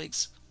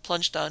 colleagues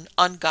plunged on,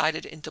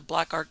 unguided, into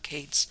black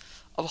arcades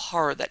of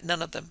horror that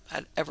none of them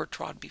had ever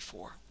trod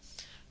before.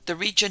 The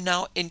region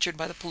now injured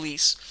by the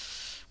police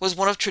was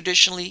one of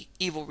traditionally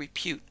evil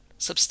repute,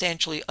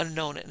 substantially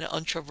unknown and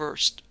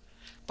untraversed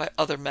by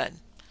other men.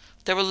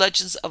 There were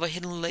legends of a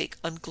hidden lake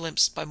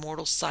unglimpsed by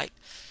mortal sight,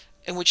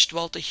 in which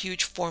dwelt a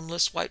huge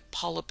formless white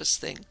polypus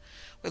thing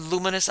with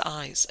luminous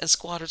eyes, and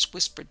squatters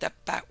whispered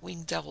that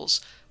bat-winged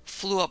devils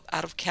flew up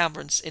out of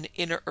caverns in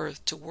inner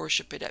earth to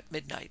worship it at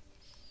midnight.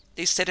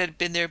 They said it had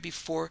been there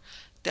before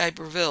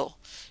d'Iberville,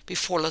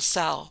 before La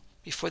Salle,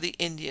 before the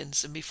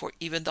Indians, and before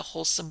even the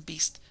wholesome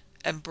beasts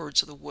and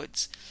birds of the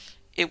woods.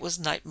 It was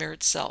nightmare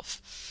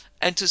itself,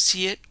 and to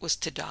see it was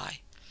to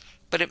die.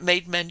 But it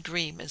made men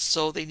dream, and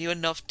so they knew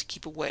enough to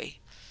keep away.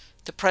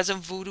 The present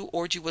voodoo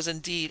orgy was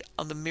indeed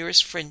on the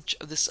merest fringe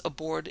of this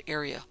abhorred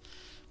area,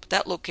 but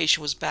that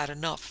location was bad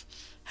enough.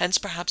 Hence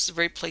perhaps the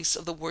very place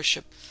of the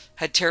worship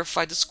had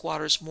terrified the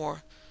squatters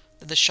more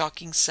than the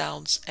shocking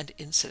sounds and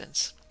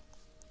incidents.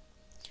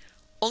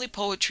 Only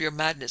poetry or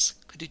madness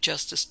could do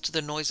justice to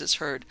the noises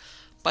heard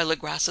by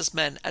Legras's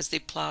men as they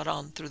plowed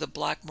on through the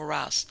black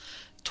morass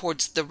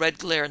towards the red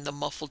glare and the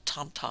muffled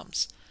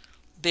tom-toms.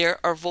 There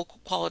are vocal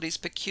qualities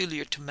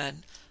peculiar to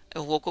men,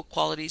 and vocal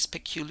qualities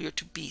peculiar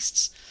to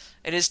beasts.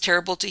 It is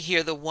terrible to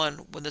hear the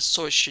one when the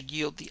source should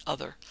yield the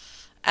other.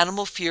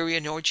 Animal fury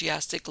and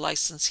orgiastic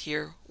license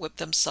here whipped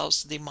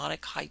themselves to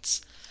demonic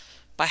heights,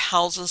 by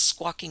howls and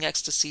squawking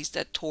ecstasies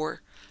that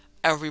tore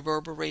and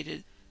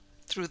reverberated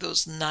through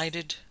those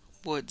nighted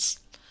woods,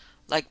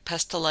 like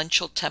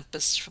pestilential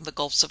tempests from the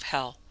gulfs of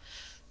hell.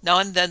 Now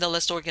and then the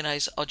less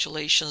organized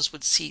undulations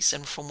would cease,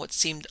 and from what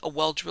seemed a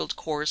well-drilled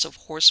chorus of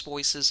hoarse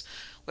voices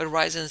would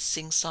rise and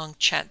sing-song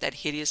chant that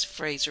hideous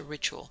phrase or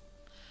ritual.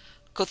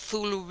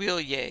 Cthulhu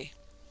Rilye.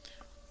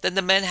 Then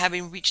the men,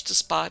 having reached the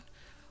spot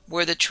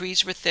where the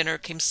trees were thinner,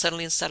 came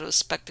suddenly in sight of the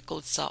spectacle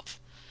itself.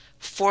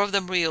 4 of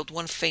them reeled,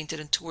 1 fainted,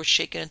 and 2 were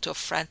shaken into a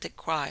frantic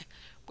cry,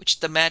 which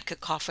the mad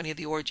cacophony of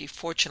the orgy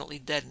fortunately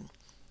deadened.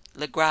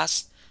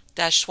 Legras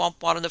dashed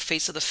swamp water in the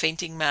face of the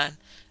fainting man,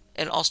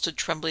 and all stood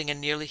trembling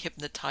and nearly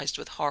hypnotized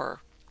with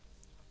horror.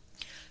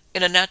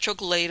 In a natural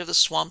glade of the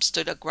swamp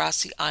stood a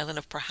grassy island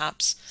of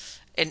perhaps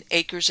an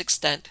acre's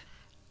extent,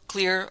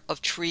 clear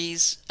of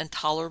trees and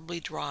tolerably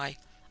dry.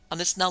 On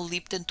this now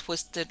leaped and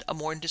twisted a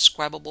more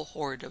indescribable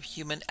horde of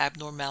human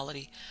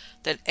abnormality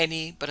than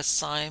any but a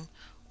Sime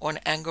or an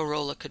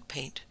Angarola could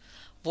paint.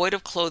 Void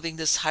of clothing,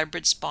 this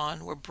hybrid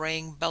spawn were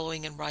braying,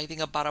 bellowing, and writhing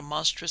about a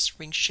monstrous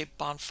ring-shaped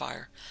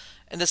bonfire,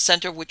 in the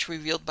center of which,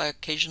 revealed by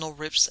occasional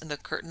rifts in the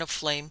curtain of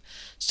flame,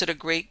 stood a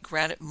great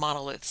granite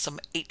monolith some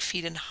 8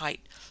 feet in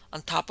height,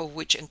 on top of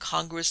which,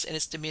 incongruous in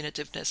its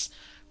diminutiveness,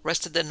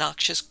 rested the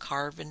noxious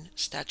carven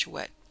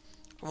statuette.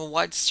 From a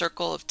wide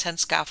circle of 10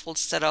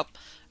 scaffolds set up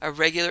at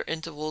regular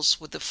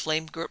intervals with the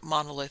flame-girt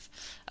monolith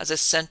as a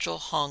central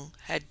hung,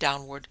 head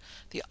downward,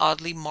 the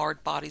oddly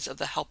marred bodies of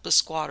the helpless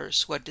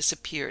squatters who had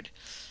disappeared.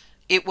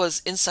 It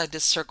was inside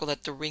this circle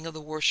that the ring of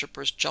the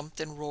worshippers jumped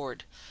and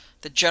roared,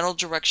 the general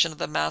direction of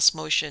the mass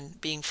motion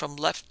being from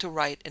left to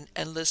right an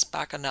endless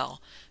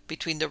bacchanal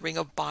between the ring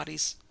of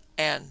bodies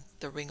and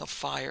the ring of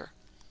fire.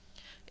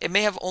 It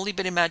may have only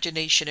been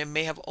imagination, it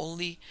may have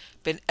only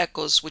been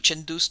echoes which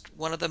induced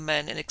one of the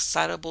men, an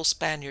excitable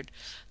Spaniard,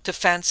 to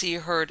fancy he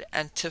heard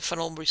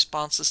antiphonal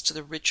responses to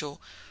the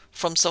ritual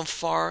from some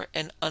far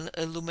and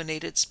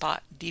unilluminated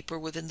spot deeper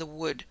within the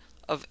wood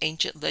of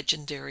ancient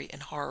legendary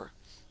and horror.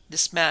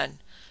 This man,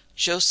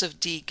 Joseph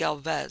D.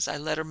 Galvez, I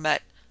later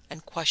met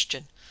and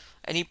questioned,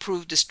 and he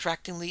proved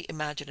distractingly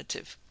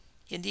imaginative.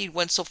 He indeed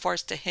went so far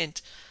as to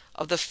hint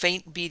of the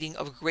faint beating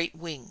of great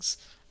wings,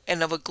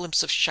 and of a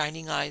glimpse of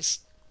shining eyes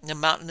and a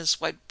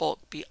mountainous white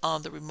bulk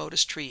beyond the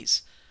remotest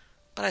trees,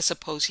 but I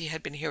suppose he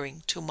had been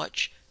hearing too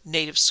much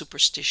native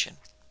superstition.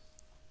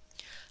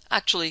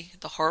 Actually,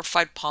 the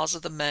horrified pause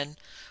of the men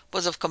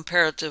was of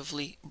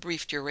comparatively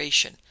brief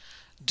duration.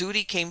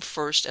 Duty came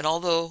first, and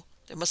although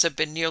there must have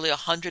been nearly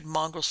 100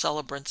 mongrel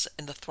celebrants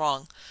in the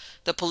throng,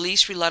 the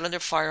police relied on their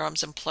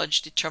firearms and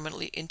plunged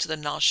determinedly into the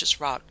nauseous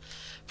rout.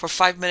 For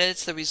 5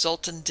 minutes the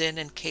resultant din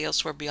and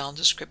chaos were beyond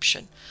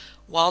description.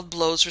 Wild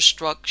blows were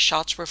struck,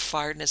 shots were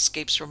fired, and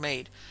escapes were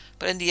made,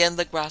 but in the end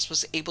Legras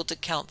was able to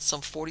count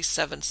some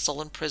 47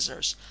 sullen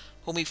prisoners,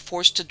 whom he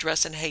forced to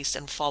dress in haste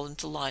and fall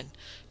into line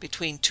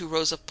between 2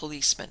 rows of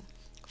policemen.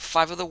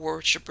 5 of the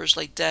worshippers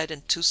lay dead,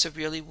 and 2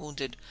 severely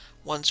wounded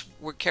ones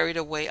were carried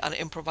away on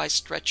improvised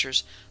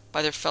stretchers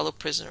by their fellow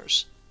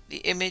prisoners. The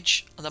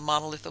image on the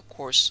monolith, of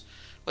course,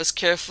 was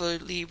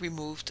carefully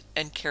removed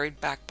and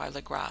carried back by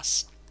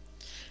Legras.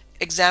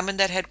 Examined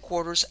at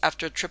headquarters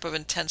after a trip of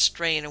intense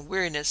strain and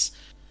weariness,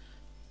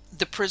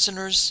 the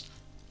prisoners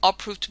all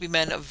proved to be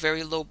men of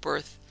very low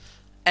birth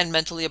and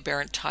mentally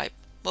aberrant type.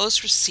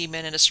 Most were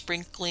seamen, and a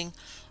sprinkling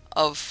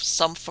of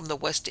some from the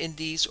West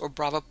Indies or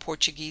Brava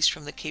Portuguese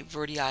from the Cape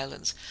Verde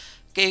Islands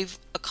gave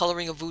a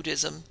coloring of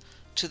voodooism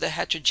to the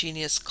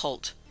heterogeneous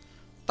cult.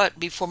 But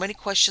before many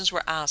questions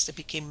were asked, it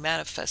became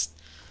manifest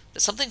that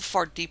something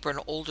far deeper and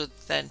older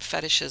than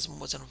fetishism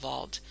was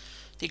involved.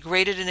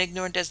 Degraded and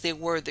ignorant as they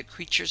were, the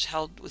creatures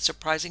held with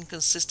surprising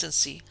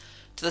consistency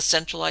to the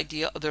central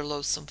idea of their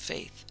loathsome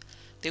faith.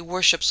 They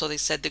worshipped, so they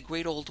said, the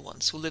great old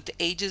ones, who lived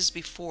ages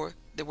before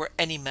there were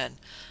any men,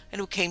 and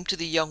who came to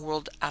the young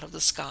world out of the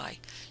sky.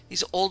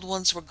 These old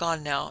ones were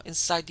gone now,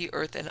 inside the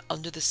earth and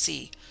under the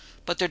sea,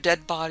 but their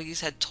dead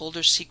bodies had told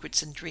their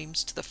secrets and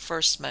dreams to the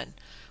first men,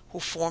 who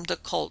formed a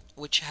cult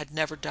which had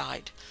never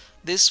died.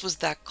 This was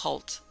that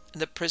cult,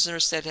 and the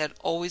prisoners said it had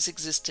always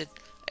existed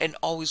and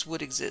always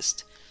would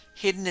exist,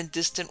 hidden in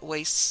distant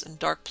wastes and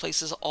dark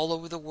places all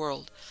over the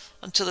world,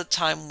 until the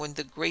time when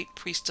the great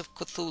priest of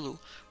Cthulhu,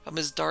 from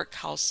his dark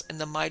house in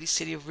the mighty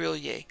city of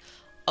Rilye,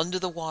 under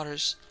the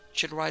waters,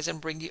 should rise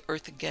and bring the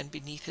earth again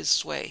beneath his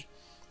sway.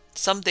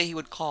 Some day he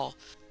would call,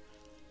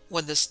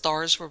 when the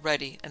stars were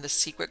ready and the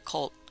secret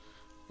cult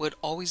would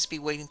always be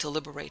waiting to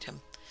liberate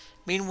him.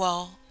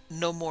 Meanwhile,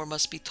 no more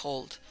must be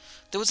told.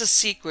 There was a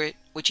secret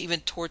which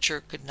even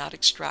torture could not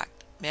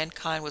extract.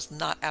 Mankind was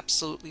not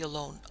absolutely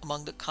alone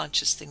among the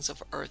conscious things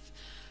of earth,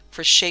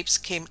 for shapes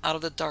came out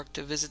of the dark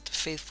to visit the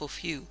faithful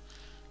few.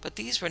 But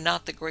these were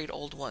not the great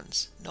old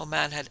ones. No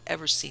man had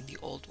ever seen the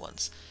old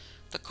ones.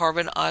 The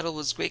carven idol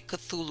was great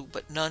Cthulhu,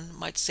 but none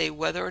might say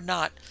whether or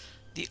not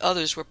the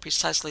others were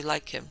precisely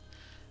like him.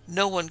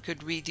 No one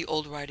could read the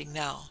old writing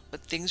now,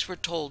 but things were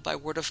told by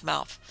word of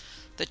mouth.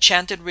 The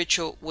chanted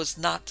ritual was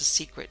not the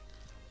secret.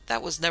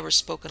 That was never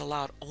spoken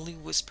aloud, only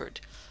whispered.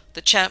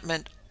 The chant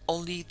meant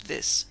only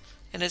this: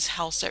 in his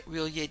house at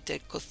Rilye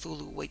dead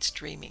Cthulhu waits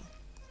dreaming.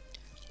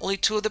 Only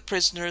 2 of the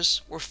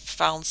prisoners were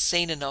found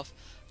sane enough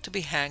to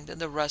be hanged, and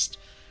the rest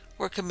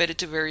were committed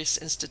to various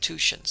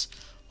institutions.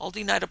 All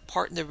denied a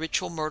part in the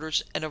ritual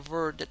murders and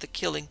averred that the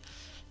killing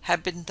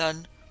had been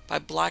done by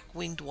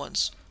black-winged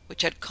ones,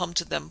 which had come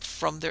to them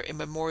from their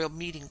immemorial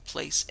meeting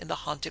place in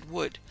the haunted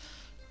wood.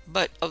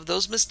 But of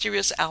those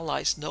mysterious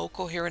allies no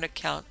coherent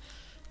account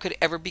could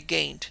ever be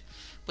gained.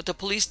 What the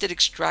police did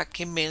extract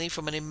came mainly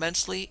from an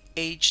immensely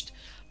aged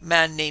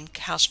man named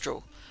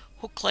Castro,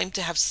 who claimed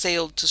to have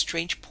sailed to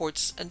strange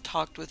ports and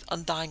talked with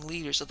undying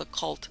leaders of the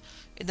cult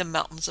in the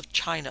mountains of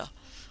China.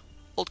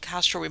 Old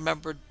Castro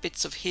remembered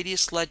bits of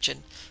hideous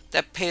legend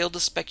that paled the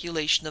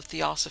speculation of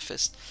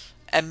theosophists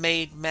and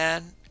made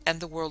man and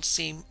the world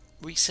seem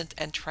recent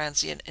and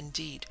transient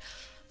indeed.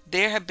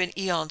 There had been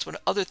eons when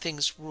other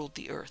things ruled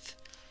the earth,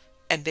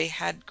 and they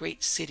had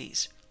great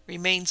cities.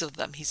 Remains of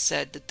them, he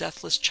said, the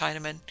deathless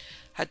Chinaman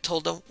had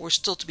told them, were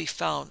still to be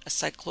found as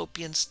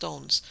cyclopean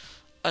stones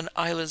on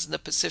islands in the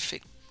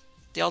Pacific.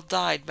 They all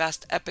died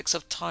vast epochs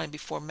of time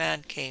before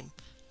man came,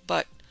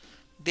 but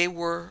they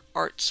were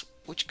arts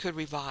which could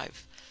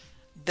revive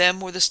them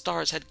where the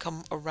stars had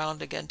come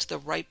around again to the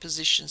right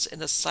positions in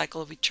the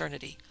cycle of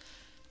eternity.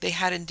 They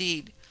had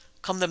indeed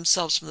come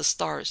themselves from the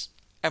stars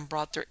and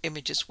brought their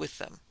images with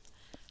them.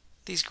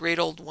 These great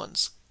old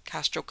ones,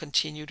 Castro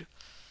continued,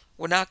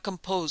 were not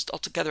composed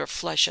altogether of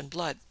flesh and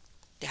blood.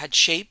 They had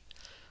shape,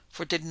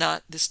 for did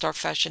not the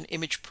star-fashioned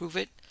image prove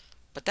it?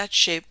 But that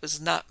shape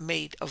was not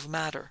made of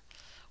matter.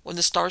 When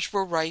the stars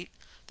were right,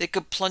 they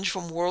could plunge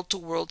from world to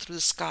world through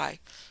the sky,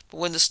 but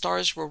when the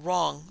stars were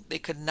wrong, they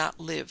could not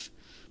live.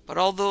 But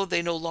although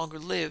they no longer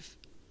live,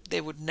 they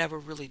would never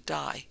really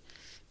die.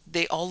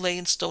 They all lay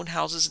in stone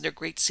houses in their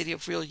great city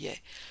of Rilye,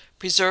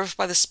 preserved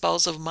by the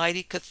spells of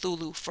mighty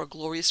Cthulhu for a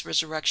glorious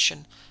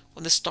resurrection,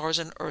 when the stars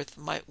and earth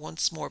might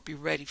once more be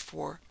ready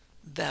for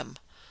them.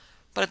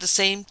 But at the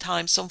same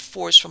time some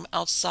force from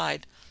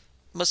outside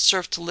must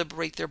serve to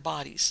liberate their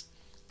bodies.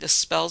 The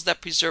spells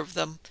that preserved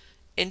them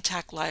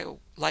intact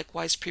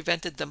likewise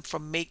prevented them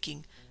from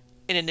making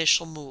an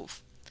initial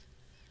move,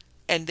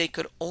 and they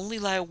could only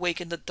lie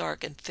awake in the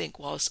dark and think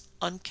whilst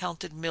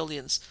uncounted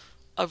millions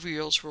of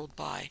years rolled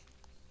by.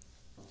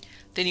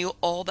 They knew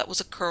all that was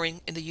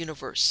occurring in the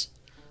universe,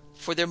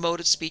 for their mode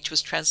of speech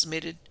was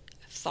transmitted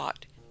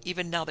thought.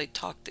 Even now they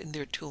talked in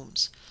their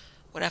tombs.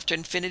 When after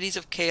infinities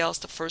of chaos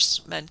the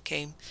first men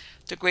came,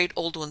 the great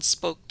old ones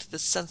spoke to the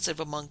sensitive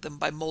among them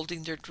by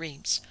molding their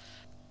dreams,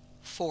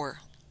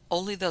 for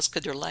only thus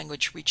could their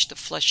language reach the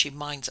fleshy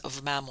minds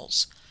of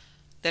mammals.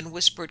 Then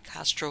whispered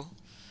Castro,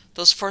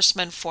 those first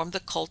men formed the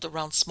cult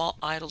around small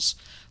idols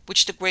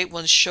which the great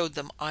ones showed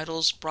them,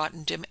 idols brought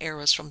in dim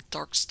eras from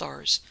dark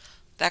stars.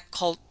 That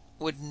cult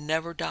would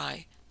never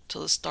die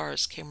till the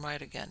stars came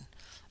right again,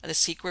 and the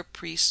secret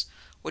priest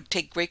would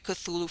take great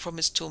Cthulhu from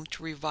his tomb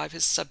to revive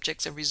his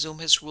subjects and resume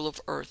his rule of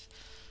earth.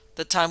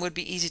 The time would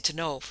be easy to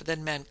know, for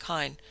then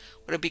mankind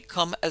would have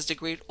become as the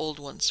great old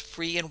ones,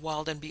 free and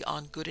wild and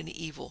beyond good and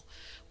evil,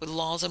 with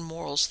laws and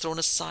morals thrown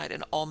aside,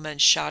 and all men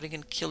shouting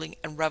and killing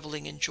and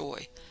reveling in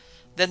joy.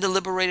 Then the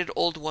liberated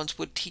old ones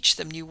would teach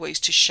them new ways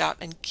to shout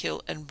and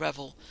kill and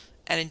revel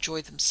and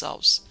enjoy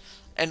themselves,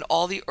 and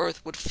all the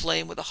earth would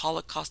flame with a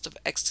holocaust of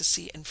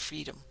ecstasy and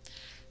freedom.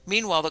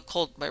 Meanwhile the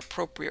cult, by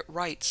appropriate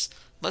rites,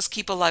 must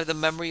keep alive the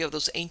memory of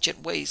those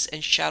ancient ways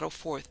and shadow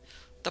forth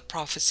the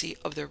prophecy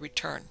of their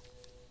return.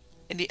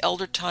 In the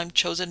elder time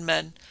chosen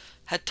men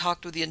had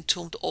talked with the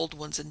entombed old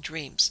ones in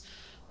dreams,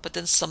 but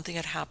then something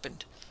had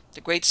happened.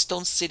 The great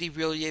stone city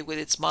Rilye, with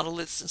its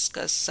monoliths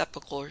and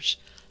sepulchres,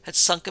 had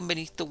sunken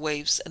beneath the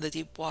waves, and the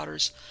deep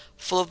waters,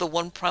 full of the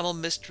one primal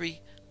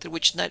mystery through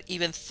which not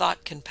even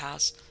thought can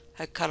pass,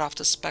 had cut off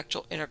the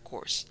spectral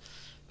intercourse.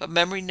 But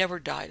memory never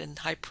died, and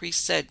the high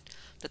priest said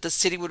that the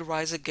city would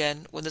rise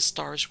again when the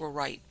stars were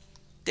right.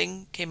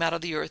 Then came out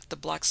of the earth the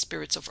black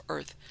spirits of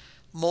earth,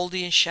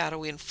 moldy and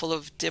shadowy and full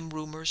of dim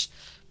rumors,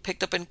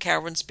 picked up in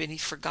caverns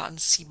beneath forgotten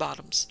sea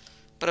bottoms.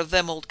 But of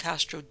them old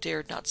Castro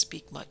dared not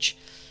speak much.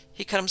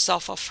 He cut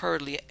himself off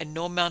hurriedly, and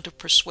no amount of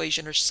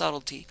persuasion or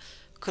subtlety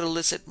could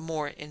elicit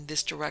more in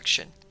this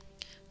direction.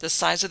 The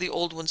size of the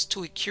old ones,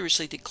 too, he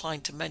curiously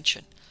declined to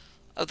mention.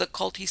 Of the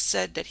cult he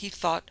said that he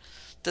thought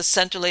the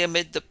center lay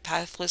amid the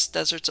pathless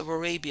deserts of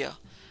Arabia,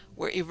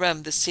 where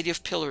Irem, the city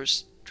of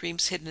pillars,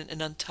 dreams hidden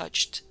and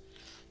untouched.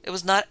 It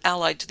was not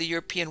allied to the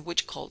European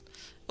witch cult.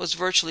 It was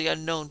virtually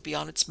unknown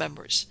beyond its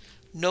members.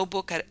 No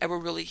book had ever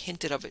really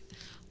hinted of it,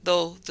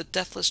 though the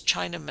deathless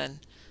Chinaman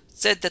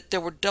said that there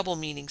were double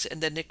meanings in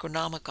the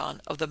Necronomicon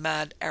of the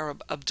mad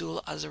Arab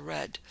Abdul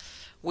Azared,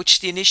 which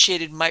the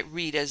initiated might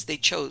read as they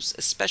chose,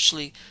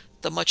 especially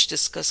the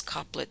much-discussed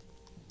couplet,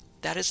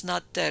 "That is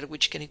not dead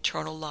which can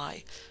eternal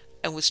lie,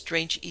 and with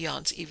strange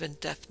aeons even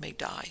death may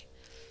die."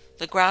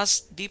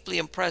 Legras, deeply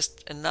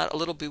impressed and not a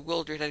little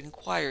bewildered, had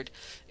inquired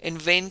in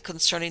vain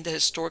concerning the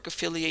historic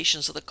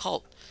affiliations of the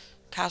cult.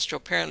 Castro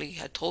apparently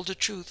had told the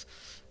truth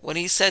when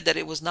he said that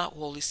it was not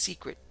wholly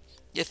secret.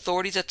 The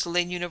authorities at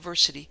Tulane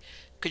University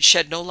could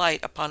shed no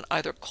light upon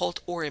either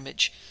cult or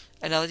image,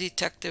 and now the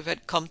detective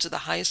had come to the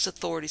highest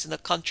authorities in the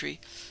country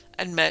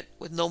and met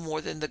with no more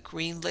than the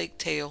green leg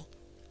tail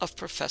of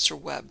Professor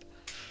Webb.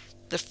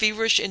 The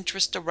feverish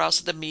interest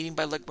aroused at the meeting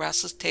by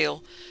Legras's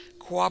tale,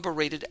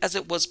 corroborated as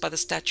it was by the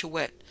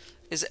statuette,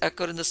 is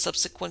echoed in the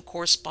subsequent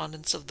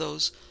correspondence of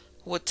those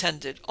who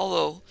attended,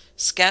 although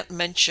scant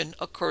mention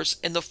occurs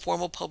in the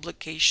formal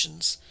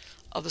publications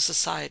of the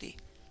Society.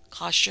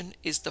 Caution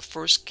is the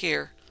first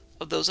care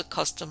of those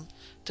accustomed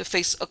to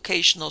face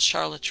occasional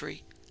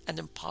charlatanry and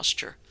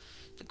imposture.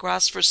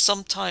 Legras for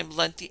some time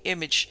lent the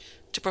image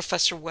to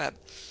Professor Webb,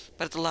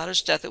 but at the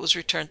latter's death it was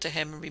returned to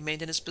him and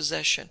remained in his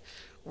possession,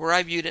 where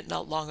I viewed it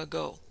not long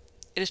ago.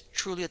 It is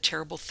truly a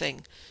terrible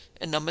thing,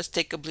 and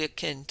unmistakably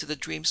akin to the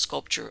dream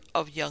sculpture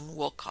of young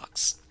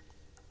Wilcox.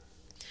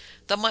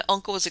 That my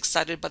uncle was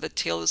excited by the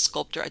tale of the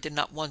sculptor I did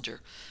not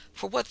wonder,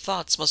 for what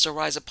thoughts must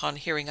arise upon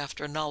hearing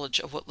after a knowledge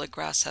of what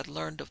Legras had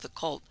learned of the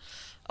cult,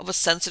 of a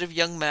sensitive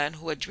young man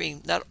who had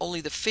dreamed not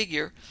only the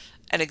figure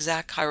and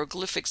exact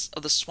hieroglyphics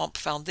of the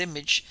swamp-found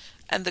image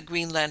and the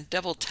Greenland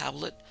devil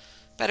tablet,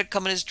 but had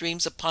come in his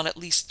dreams upon at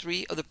least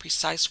 3 of the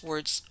precise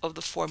words of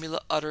the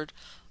formula uttered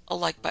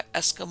alike by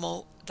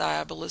Eskimo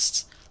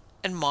diabolists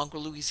and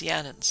mongrel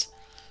Louisianans.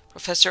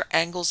 Professor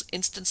Angle's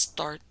instant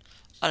start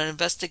on an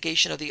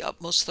investigation of the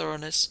utmost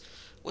thoroughness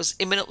was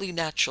eminently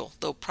natural,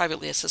 though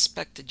privately I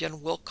suspected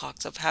young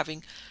Wilcox of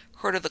having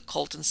heard of the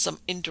cult in some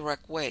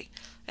indirect way,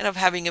 and of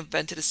having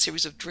invented a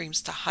series of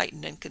dreams to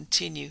heighten and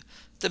continue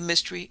the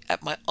mystery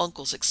at my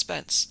uncle's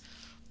expense.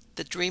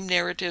 The dream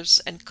narratives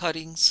and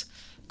cuttings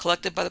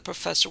collected by the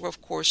professor were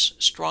of course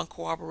strong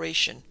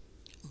corroboration,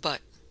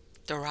 but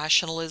the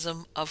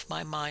rationalism of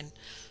my mind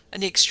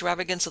and the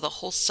extravagance of the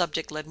whole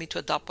subject led me to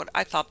adopt what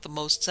I thought the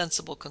most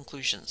sensible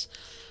conclusions.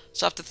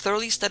 So after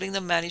thoroughly studying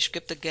the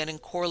manuscript again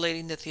and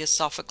correlating the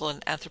theosophical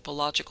and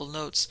anthropological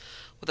notes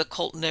with the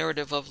cult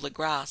narrative of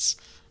Legras,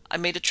 I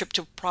made a trip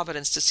to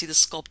Providence to see the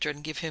sculptor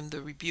and give him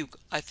the rebuke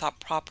I thought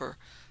proper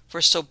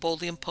for so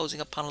boldly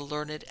imposing upon a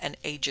learned and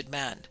aged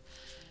man.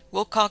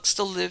 Wilcox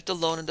still lived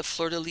alone in the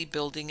fleur-de-lis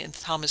building in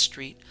Thomas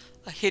Street,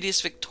 a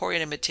hideous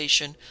Victorian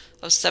imitation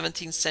of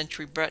 17th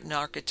century Breton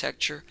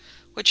architecture,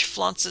 which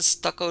flaunts its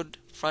stuccoed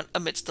front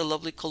amidst the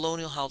lovely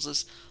colonial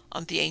houses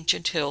on the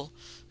ancient hill,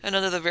 and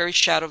under the very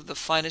shadow of the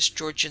finest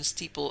Georgian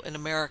steeple in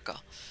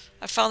America.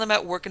 I found him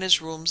at work in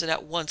his rooms, and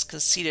at once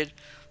conceded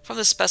from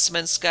the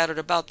specimens scattered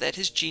about that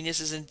his genius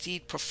is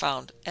indeed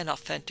profound and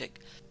authentic.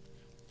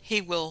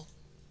 He will,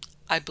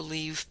 I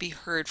believe, be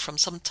heard from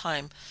some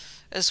time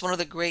as one of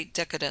the great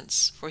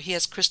decadents, for he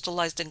has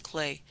crystallized in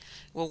clay,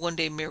 will one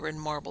day mirror in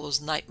marble those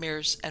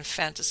nightmares and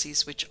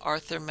fantasies which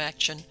Arthur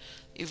Machen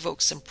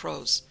evokes in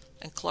prose,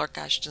 and Clark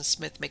Ashton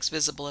Smith makes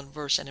visible in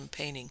verse and in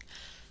painting.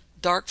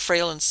 Dark,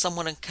 frail, and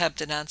somewhat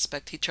unkempt in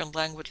aspect, he turned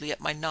languidly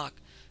at my knock,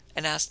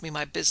 and asked me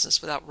my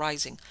business without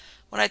rising.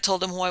 When I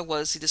told him who I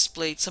was, he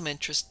displayed some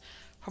interest,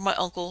 for my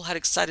uncle had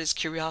excited his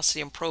curiosity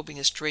in probing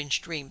his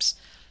strange dreams,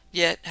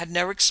 yet had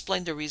never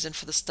explained the reason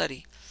for the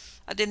study.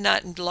 I did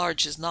not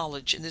enlarge his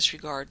knowledge in this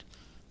regard,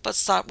 but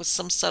sought with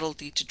some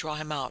subtlety to draw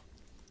him out.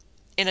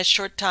 In a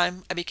short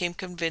time I became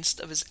convinced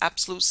of his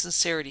absolute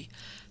sincerity,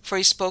 for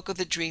he spoke of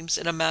the dreams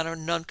in a manner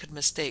none could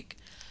mistake.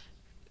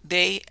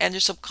 They and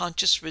their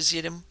subconscious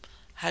residuum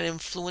had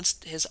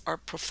influenced his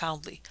art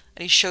profoundly,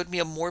 and he showed me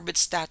a morbid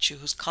statue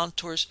whose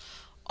contours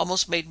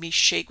almost made me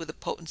shake with the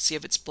potency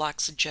of its black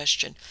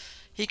suggestion.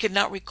 He could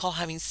not recall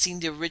having seen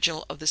the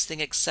original of this thing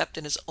except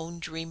in his own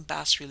dream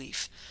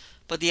bas-relief,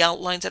 but the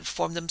outlines had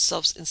formed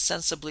themselves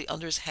insensibly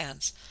under his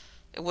hands.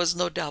 It was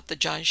no doubt the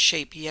giant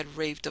shape he had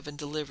raved of in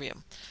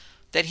delirium.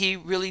 That he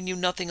really knew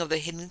nothing of the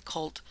hidden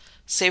cult,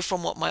 save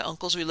from what my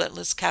uncle's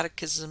relentless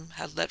catechism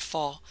had let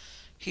fall,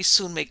 he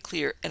soon made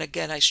clear, and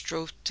again I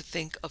strove to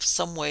think of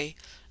some way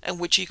in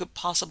which he could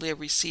possibly have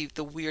received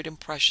the weird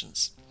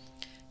impressions.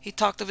 He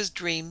talked of his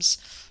dreams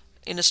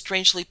in a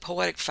strangely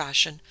poetic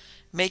fashion,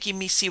 making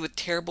me see with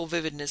terrible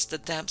vividness the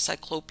damp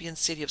cyclopean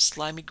city of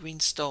slimy green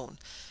stone,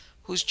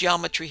 whose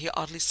geometry he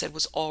oddly said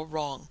was all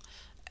wrong,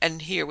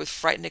 and hear with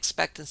frightened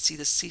expectancy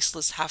the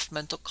ceaseless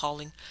half-mental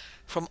calling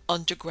from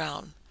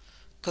underground,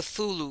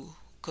 "Cthulhu,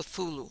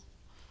 Cthulhu."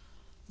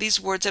 These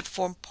words had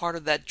formed part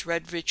of that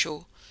dread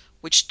ritual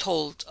which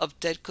told of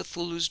dead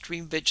Cthulhu's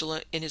dream vigil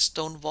in his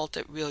stone vault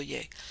at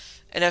R'lyeh,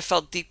 and I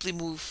felt deeply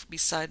moved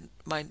beside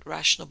my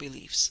rational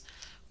beliefs.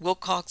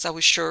 Wilcox, I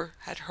was sure,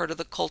 had heard of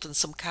the cult in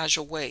some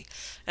casual way,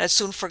 and had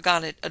soon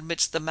forgotten it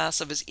amidst the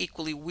mass of his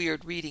equally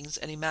weird readings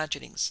and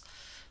imaginings.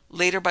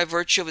 Later, by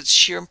virtue of its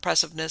sheer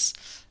impressiveness,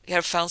 it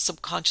had found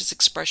subconscious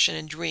expression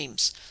in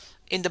dreams,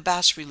 in the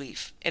bas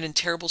relief, and in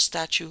terrible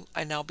statue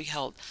I now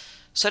beheld.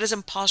 So that his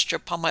imposture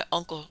upon my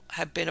uncle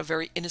had been a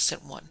very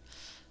innocent one.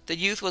 The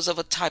youth was of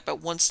a type at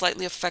once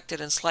slightly affected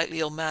and slightly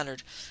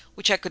ill-mannered,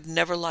 which I could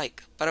never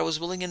like, but I was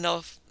willing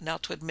enough now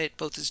to admit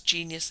both his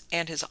genius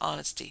and his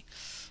honesty.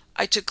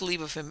 I took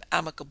leave of him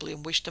amicably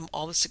and wished him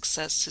all the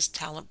success his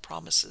talent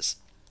promises.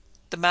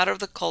 The matter of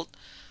the cult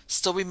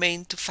still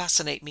remained to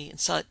fascinate me, and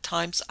so at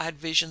times I had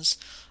visions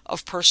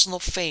of personal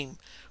fame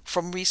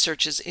from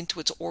researches into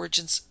its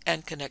origins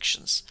and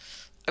connections.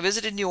 I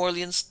visited New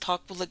Orleans,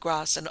 talked with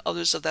Legras and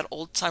others of that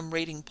old-time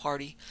raiding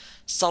party,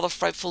 saw the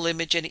frightful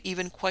image, and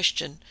even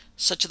questioned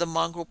such of the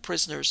mongrel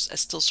prisoners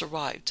as still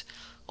survived.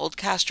 Old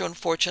Castro,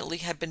 unfortunately,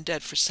 had been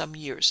dead for some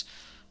years.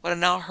 What I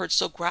now heard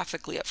so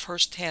graphically at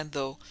first hand,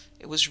 though,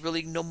 it was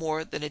really no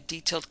more than a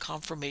detailed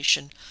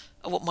confirmation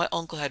of what my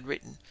uncle had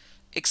written,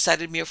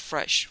 excited me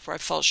afresh, for I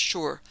felt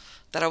sure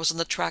that I was on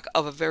the track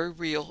of a very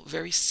real,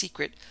 very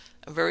secret,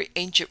 and very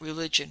ancient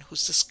religion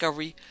whose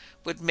discovery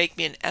would make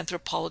me an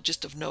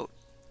anthropologist of note.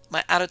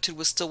 My attitude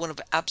was still one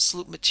of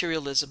absolute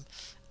materialism,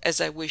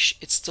 as I wish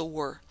it still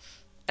were,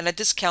 and I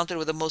discounted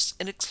with the most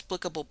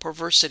inexplicable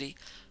perversity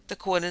the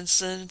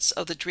coincidence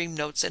of the dream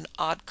notes and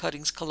odd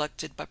cuttings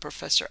collected by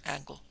Professor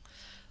Angle.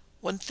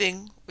 One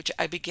thing which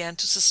I began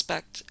to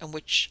suspect, and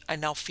which I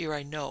now fear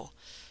I know,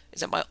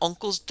 is that my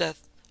uncle's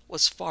death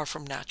was far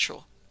from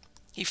natural.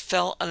 He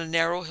fell on a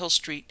narrow hill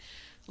street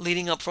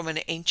leading up from an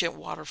ancient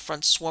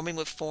waterfront swarming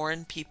with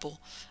foreign people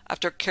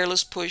after a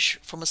careless push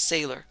from a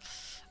sailor.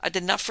 I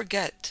did not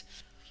forget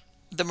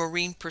the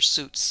marine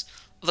pursuits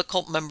of the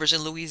cult members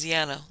in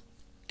Louisiana,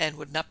 and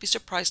would not be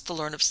surprised to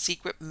learn of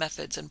secret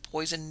methods and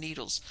poisoned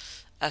needles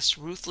as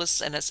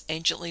ruthless and as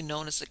anciently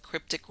known as the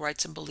cryptic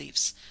rites and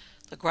beliefs.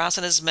 Legras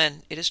and his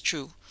men, it is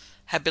true,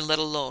 had been let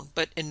alone,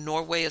 but in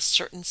Norway a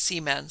certain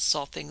seaman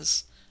saw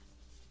things,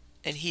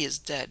 and he is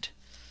dead.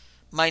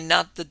 Might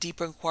not the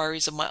deeper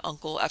inquiries of my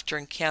uncle after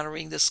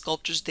encountering the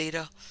sculptor's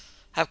data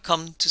have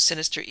come to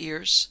sinister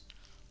ears?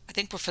 I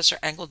think Professor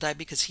Angle died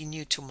because he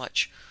knew too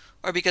much,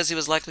 or because he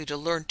was likely to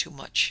learn too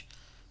much.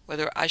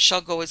 Whether I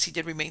shall go as he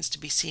did remains to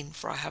be seen,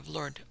 for I have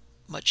learned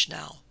much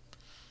now.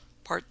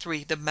 Part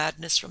 3. The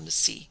Madness from the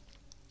Sea.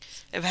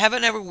 If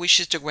heaven ever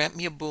wishes to grant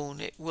me a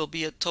boon, it will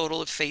be a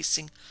total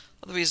effacing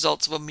of the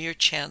results of a mere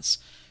chance,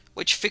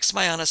 which fixed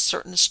my eye on a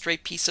certain stray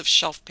piece of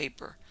shelf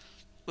paper.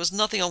 It was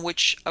nothing on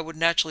which I would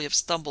naturally have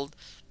stumbled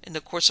in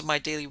the course of my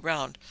daily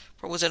round,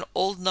 for it was an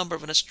old number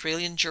of an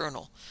Australian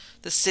journal,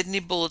 the Sydney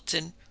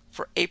Bulletin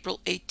for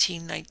April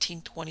 18,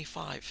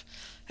 1925,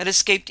 had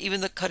escaped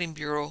even the cutting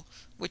bureau,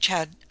 which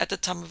had, at the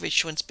time of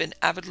issuance, been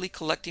avidly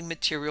collecting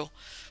material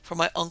for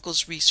my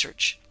uncle's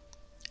research.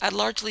 I had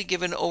largely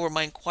given over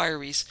my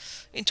inquiries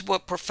into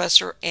what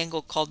Professor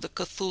Angle called the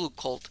Cthulhu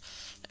cult,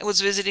 and was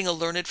visiting a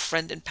learned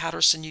friend in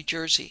Paterson, New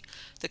Jersey,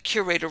 the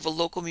curator of a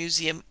local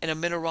museum and a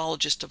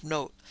mineralogist of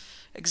note.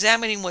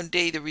 Examining one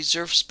day the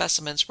reserved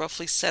specimens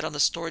roughly set on the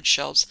storage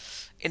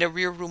shelves in a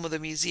rear room of the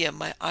museum,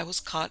 my eye was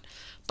caught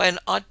by an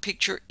odd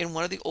picture in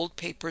one of the old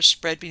papers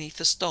spread beneath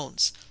the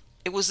stones.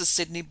 It was the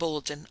Sydney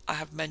Bulletin I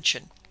have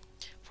mentioned,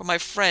 for my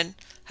friend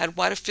had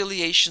wide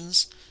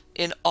affiliations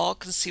in all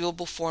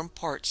conceivable foreign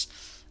parts,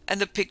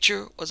 and the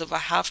picture was of a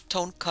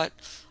half-tone cut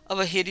of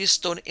a hideous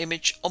stone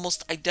image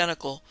almost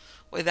identical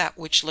with that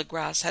which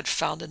Legras had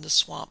found in the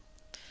swamp.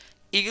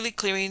 Eagerly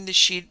clearing the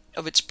sheet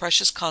of its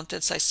precious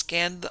contents, I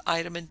scanned the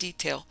item in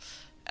detail,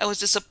 and was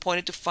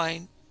disappointed to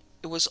find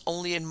it was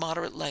only in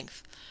moderate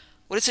length.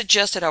 What it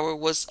suggested, however,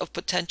 was of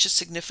potential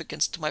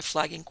significance to my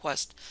flagging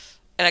quest,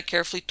 and I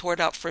carefully tore it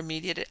out for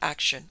immediate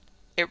action.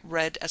 It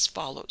read as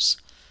follows: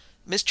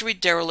 Mystery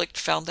derelict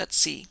found at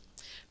sea.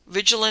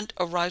 Vigilant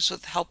arrives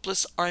with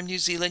helpless armed New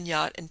Zealand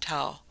yacht in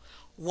tow.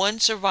 One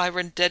survivor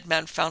and dead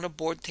man found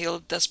aboard, tale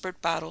of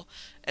desperate battle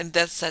and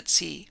deaths at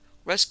sea.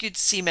 Rescued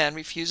seaman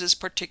refuses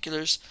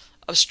particulars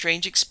of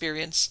strange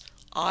experience.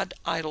 Odd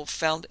idol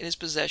found in his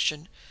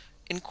possession.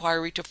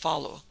 Inquiry to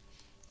follow.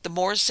 The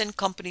Morrison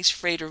Company's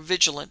freighter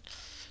Vigilant,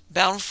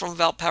 bound from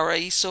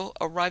Valparaiso,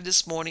 arrived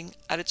this morning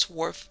at its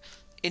wharf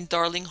in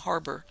Darling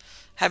Harbor,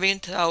 having in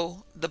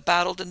tow the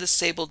battered and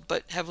disabled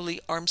but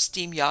heavily armed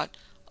steam yacht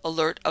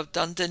Alert of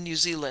Dunedin, New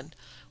Zealand,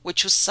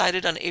 which was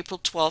sighted on April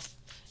 12th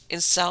in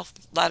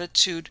south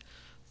latitude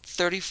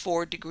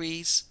 34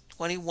 degrees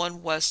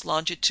 21 west,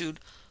 longitude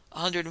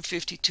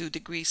 152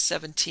 degrees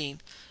 17,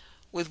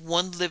 with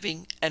one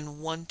living and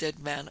one dead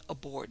man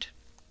aboard.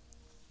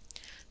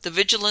 The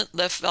Vigilant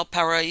left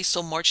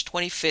Valparaiso March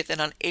 25th,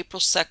 and on April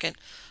 2nd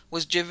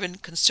was driven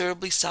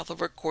considerably south of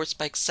her course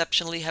by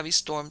exceptionally heavy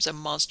storms and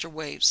monster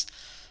waves.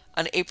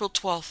 On April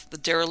 12th, the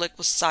derelict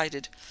was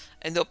sighted,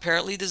 and though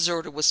apparently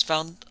deserted, was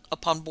found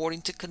upon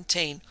boarding to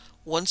contain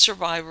one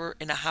survivor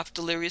in a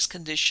half-delirious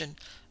condition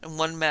and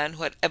one man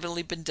who had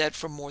evidently been dead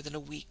for more than a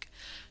week.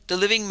 The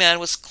living man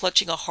was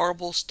clutching a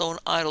horrible stone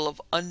idol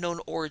of unknown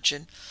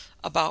origin,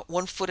 about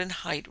 1 foot in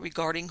height,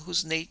 regarding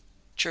whose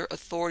nature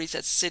authorities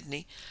at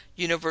Sydney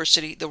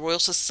University, the Royal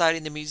Society,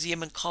 and the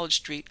Museum in College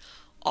Street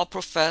All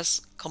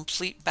profess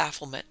complete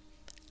bafflement,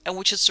 and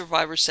which his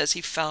survivor says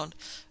he found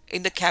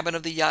in the cabin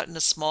of the yacht in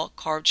a small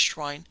carved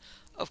shrine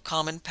of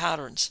common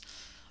patterns.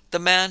 The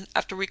man,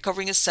 after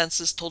recovering his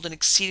senses, told an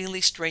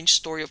exceedingly strange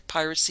story of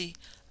piracy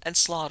and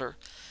slaughter.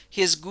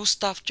 He is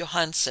Gustav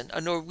Johansen,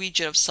 a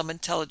Norwegian of some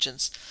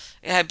intelligence,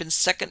 and had been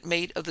second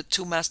mate of the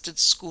two-masted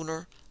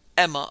schooner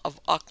Emma of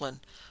Auckland,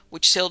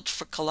 which sailed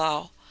for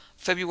Callao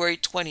February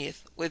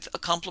 20th with a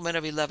complement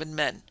of 11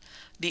 men.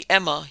 The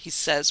Emma, he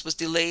says, was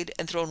delayed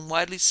and thrown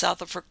widely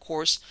south of her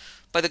course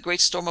by the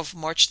great storm of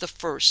March the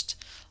 1st,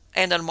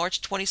 and on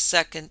March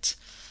 22nd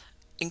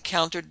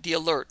encountered the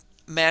Alert,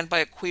 manned by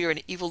a queer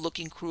and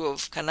evil-looking crew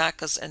of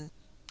Kanakas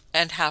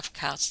and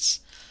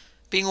half-castes.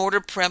 Being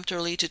ordered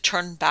peremptorily to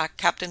turn back,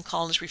 Captain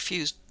Collins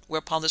refused,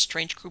 whereupon the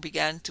strange crew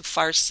began to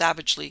fire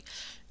savagely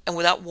and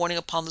without warning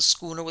upon the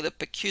schooner with a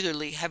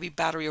peculiarly heavy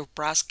battery of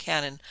brass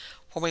cannon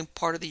forming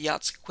part of the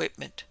yacht's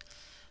equipment.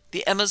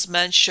 The Emma's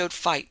men showed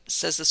fight,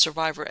 says the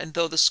survivor, and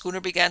though the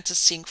schooner began to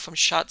sink from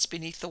shots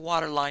beneath the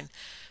waterline,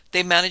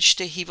 they managed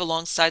to heave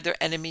alongside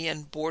their enemy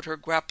and board her,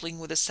 grappling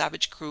with the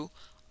savage crew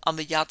on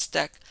the yacht's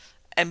deck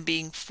and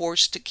being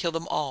forced to kill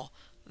them all,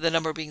 the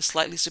number being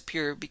slightly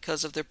superior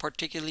because of their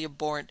particularly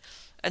abhorrent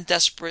and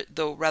desperate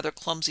though rather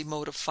clumsy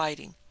mode of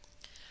fighting.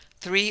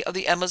 3 of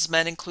the Emma's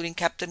men, including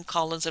Captain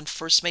Collins and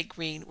First Mate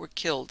Green, were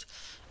killed,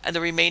 and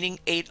the remaining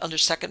 8 under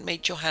Second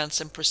Mate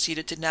Johansen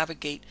proceeded to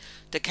navigate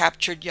the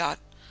captured yacht,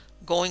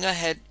 going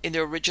ahead in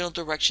their original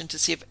direction to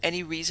see if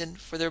any reason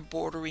for their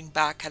bordering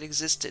back had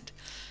existed.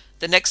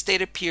 The next day,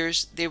 it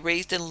appears, they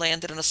raised and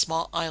landed on a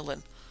small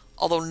island,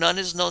 although none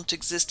is known to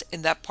exist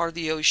in that part of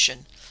the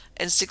ocean,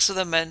 and 6 of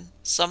the men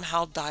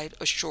somehow died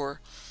ashore,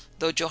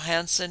 though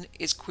Johansen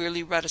is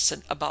queerly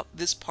reticent about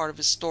this part of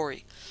his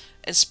story,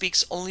 and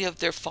speaks only of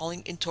their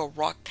falling into a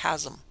rock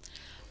chasm.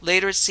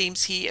 Later it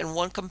seems he and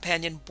one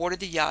companion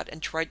boarded the yacht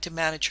and tried to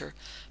manage her,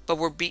 but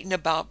were beaten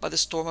about by the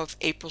storm of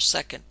April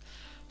 2nd.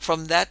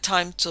 From that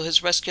time till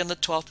his rescue on the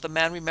 12th, the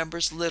man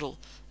remembers little,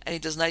 and he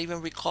does not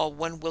even recall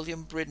when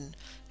William Britton,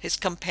 his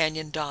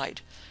companion,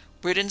 died.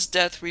 Britton's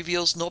death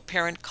reveals no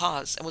apparent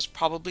cause, and was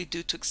probably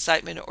due to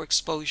excitement or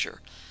exposure.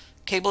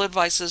 Cable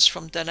advices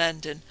from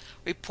Dunedin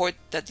report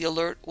that the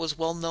Alert was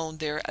well known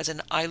there as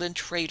an island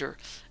trader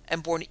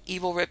and bore an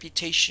evil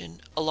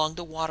reputation along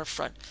the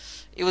waterfront.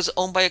 It was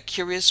owned by a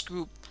curious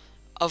group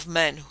of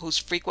men whose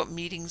frequent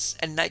meetings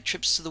and night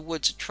trips to the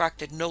woods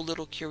attracted no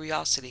little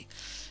curiosity,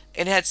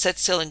 and it had set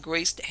sail in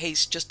great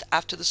haste just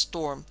after the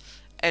storm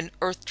and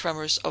earth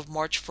tremors of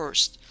March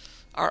 1st.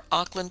 Our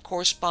Auckland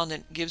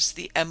correspondent gives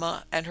the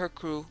Emma and her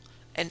crew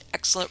an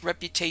excellent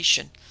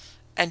reputation,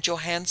 and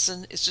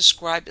Johansen is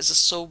described as a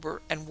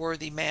sober and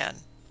worthy man.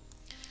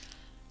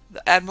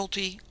 The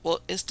Admiralty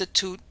will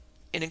institute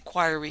an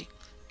inquiry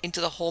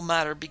into the whole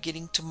matter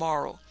beginning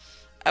tomorrow,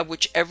 at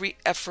which every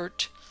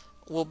effort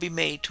will be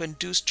made to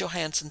induce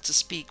Johansen to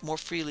speak more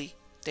freely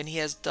than he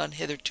has done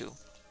hitherto.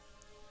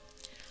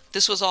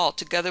 This was all,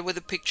 together with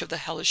a picture of the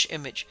hellish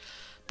image,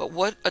 but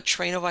what a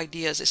train of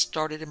ideas it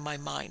started in my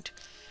mind.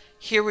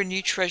 Here were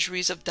new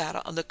treasuries of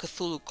data on the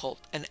Cthulhu cult,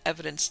 and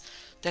evidence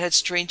that had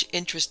strange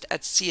interest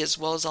at sea as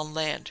well as on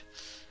land.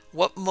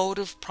 What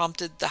motive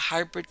prompted the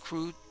hybrid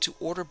crew to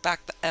order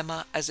back the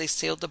Emma as they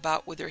sailed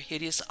about with their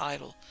hideous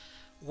idol?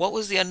 What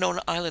was the unknown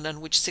island on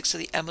which 6 of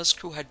the Emma's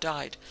crew had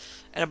died,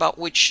 and about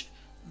which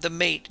the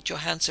mate,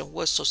 Johansen,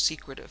 was so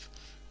secretive?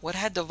 What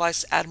had the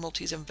Vice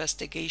Admiralty's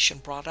investigation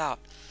brought out,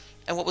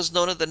 and what was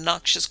known of the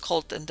noxious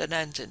cult in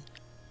Dunedin?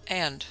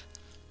 And,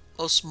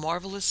 most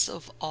marvelous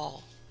of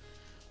all,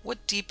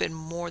 what deep and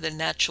more than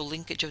natural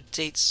linkage of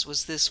dates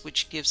was this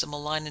which gives a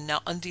malign and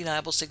now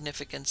undeniable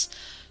significance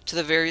to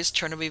the various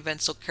turn of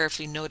events so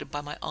carefully noted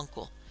by my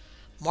uncle?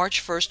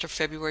 March 1st or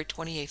February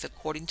 28th,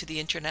 according to the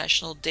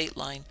international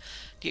dateline,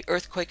 the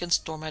earthquake and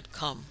storm had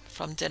come.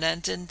 From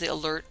Dunedin, the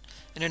Alert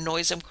and a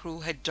noisome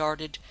crew had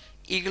darted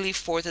eagerly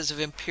forth as if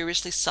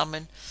imperiously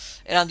summoned,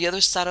 and on the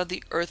other side of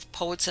the earth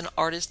poets and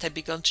artists had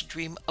begun to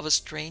dream of a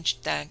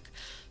strange, dank,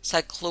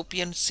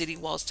 cyclopean city,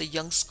 whilst the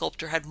young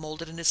sculptor had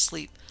molded in his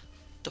sleep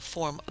the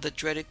form of the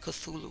dreaded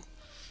Cthulhu.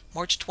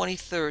 March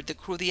 23rd, the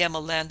crew of the Emma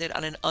landed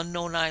on an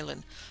unknown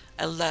island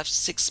and left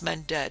 6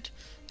 men dead,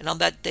 and on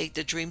that date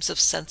the dreams of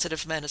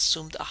sensitive men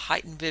assumed a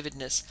heightened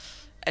vividness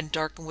and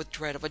darkened with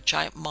dread of a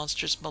giant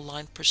monster's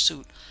malign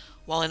pursuit,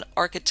 while an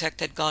architect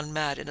had gone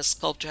mad and a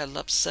sculptor had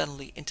leapt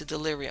suddenly into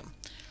delirium.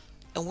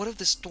 And what of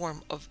the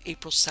storm of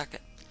April 2nd,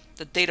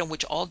 the date on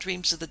which all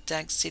dreams of the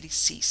dank city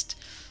ceased,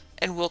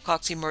 and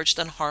Wilcox emerged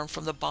unharmed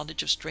from the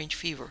bondage of strange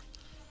fever?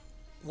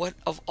 What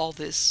of all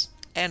this,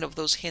 and of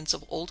those hints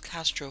of old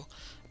Castro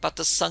about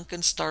the sunken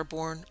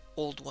starborn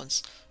old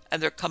ones,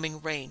 and their coming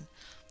reign,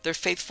 their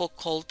faithful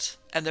cult,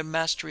 and their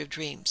mastery of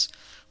dreams?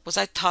 Was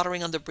I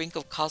tottering on the brink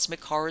of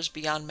cosmic horrors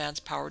beyond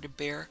man's power to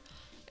bear?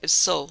 If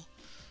so,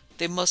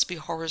 they must be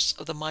horrors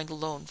of the mind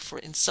alone, for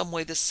in some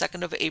way this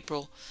 2nd of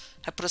April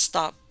had put a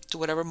stop to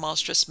whatever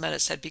monstrous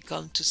menace had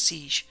begun to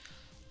siege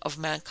of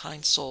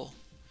mankind's soul.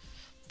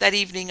 That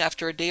evening,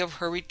 after a day of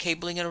hurried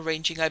cabling and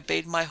arranging, I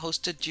bade my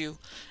host adieu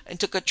and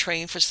took a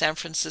train for San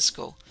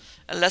Francisco.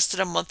 In less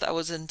than a month I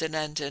was in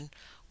Dunedin,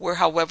 where,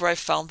 however, I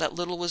found that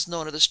little was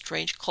known of the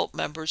strange cult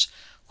members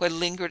who had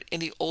lingered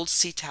in the old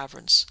sea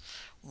taverns.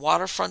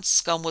 Waterfront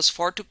scum was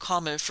far too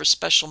common for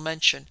special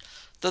mention,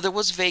 though there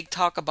was vague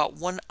talk about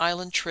one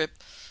island trip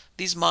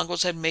these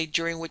mongrels had made,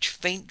 during which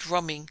faint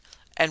drumming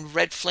and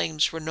red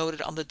flames were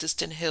noted on the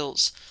distant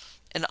hills.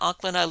 In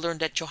Auckland I learned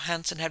that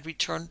Johansen had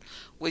returned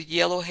with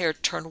yellow hair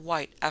turned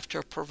white after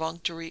a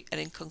perfunctory and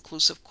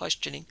inconclusive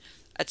questioning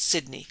at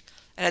Sydney,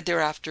 and had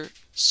thereafter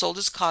sold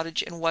his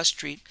cottage in West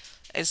Street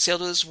and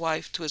sailed with his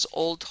wife to his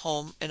old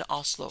home in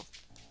Oslo.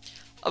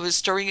 Of his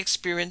stirring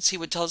experience he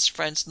would tell his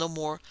friends no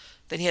more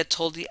than he had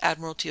told the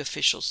Admiralty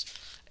officials,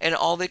 and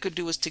all they could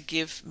do was to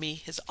give me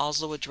his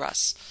Oslo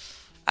address.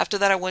 After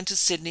that I went to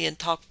Sydney and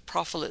talked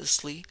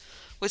profitlessly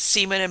with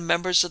seamen and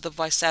members of the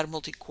Vice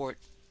Admiralty Court.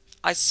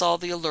 I saw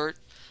the Alert,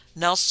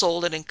 now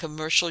sold and in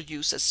commercial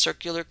use at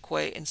Circular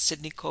Quay in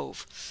Sydney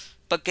Cove,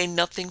 but gained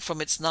nothing from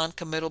its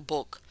non-committal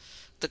bulk.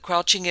 The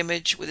crouching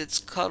image, with its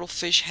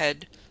cuttlefish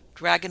head,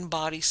 dragon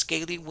body,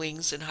 scaly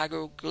wings, and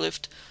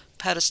hieroglyphed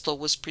pedestal,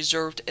 was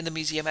preserved in the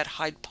museum at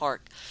Hyde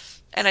Park,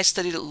 and I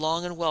studied it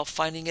long and well,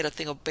 finding it a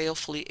thing of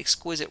balefully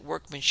exquisite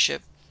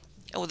workmanship,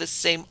 and with the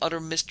same utter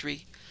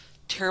mystery,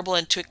 terrible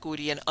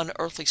antiquity, and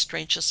unearthly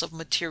strangeness of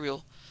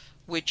material,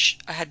 which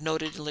I had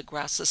noted in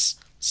Legras's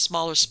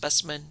smaller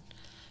specimen.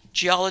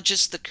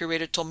 Geologists, the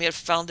curator told me, had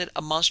found it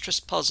a monstrous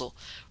puzzle,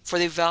 for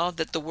they vowed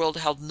that the world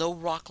held no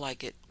rock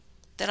like it.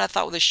 Then I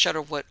thought with a shudder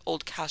of what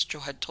old Castro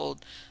had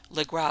told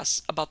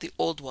Legras about the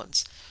old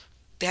ones.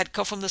 They had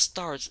come from the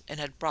stars and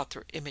had brought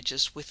their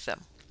images with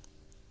them.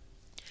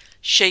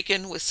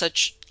 Shaken with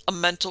such a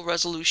mental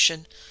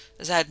resolution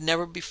as I had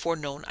never before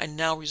known, I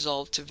now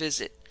resolved to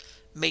visit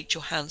Mate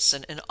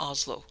Johansen in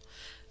Oslo.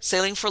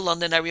 Sailing for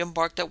London, I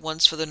re-embarked at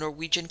once for the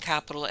Norwegian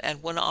capital,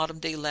 and one autumn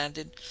day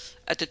landed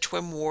at the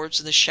Twin Wharves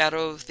in the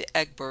shadow of the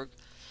Egberg.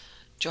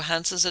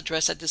 Johansen's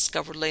address, I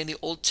discovered, lay in the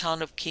old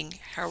town of King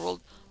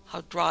Harald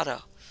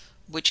Hardrada,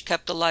 which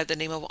kept alive the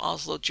name of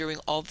Oslo during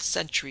all the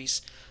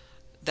centuries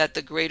that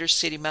the greater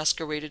city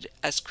masqueraded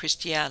as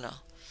Christiania.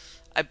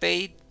 I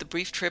bade the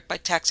brief trip by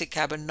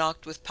taxicab and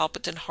knocked with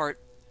palpitant heart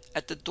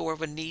at the door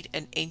of a neat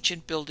and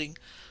ancient building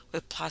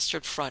with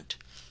plastered front.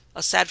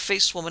 A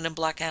sad-faced woman in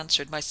black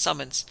answered my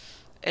summons,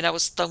 and I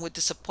was stung with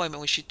disappointment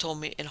when she told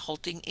me in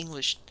halting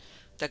English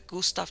that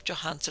Gustav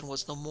Johansen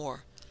was no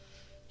more.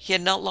 He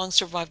had not long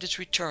survived his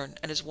return,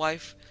 and his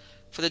wife,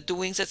 for the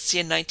doings at sea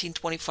in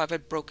 1925,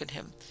 had broken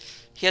him.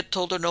 He had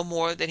told her no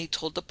more than he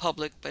told the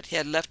public, but he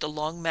had left a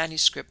long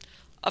manuscript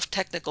of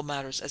technical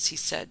matters, as he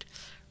said,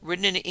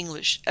 written in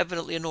English,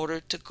 evidently in order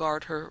to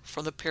guard her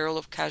from the peril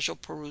of casual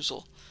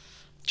perusal.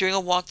 During a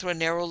walk through a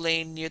narrow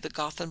lane near the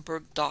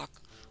Gothenburg dock,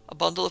 a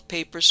bundle of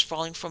papers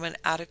falling from an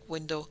attic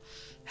window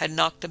had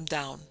knocked him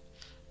down.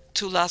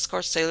 Two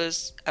Lascar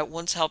sailors at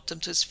once helped him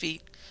to his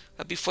feet,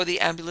 but before the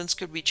ambulance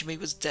could reach him he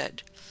was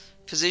dead.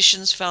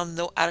 Physicians found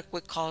no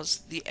adequate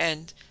cause the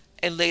end,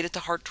 and laid it to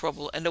heart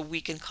trouble and a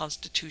weakened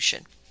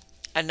constitution.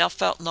 I now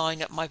felt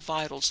gnawing at my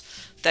vitals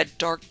that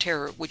dark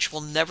terror which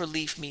will never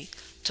leave me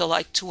till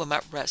I too am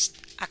at rest,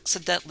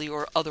 accidentally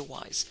or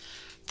otherwise.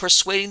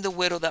 Persuading the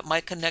widow that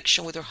my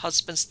connection with her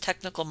husband's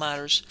technical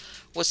matters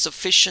was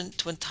sufficient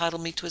to entitle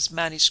me to his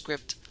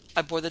manuscript,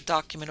 I bore the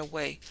document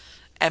away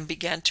and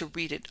began to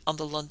read it on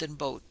the London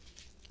boat.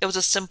 It was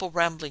a simple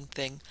rambling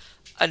thing,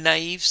 a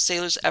naive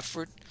sailor's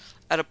effort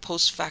at a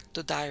post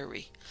facto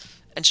diary,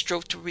 and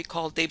strove to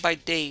recall day by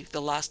day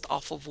the last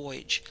awful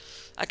voyage.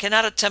 I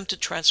cannot attempt to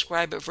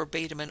transcribe it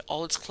verbatim in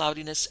all its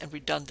cloudiness and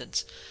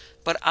redundance,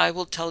 but I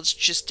will tell its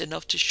gist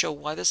enough to show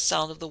why the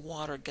sound of the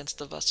water against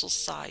the vessel's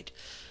side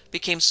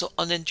became so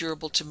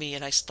unendurable to me,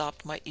 and I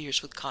stopped my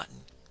ears with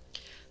cotton.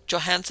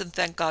 Johansen,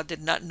 thank God,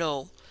 did not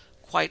know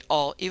quite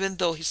all, even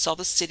though he saw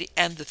the city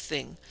and the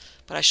thing,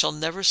 but I shall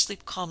never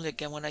sleep calmly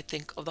again when I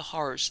think of the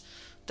horrors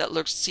that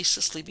lurk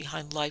ceaselessly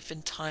behind life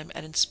in time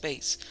and in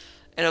space,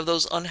 and of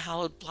those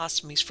unhallowed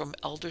blasphemies from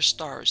elder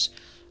stars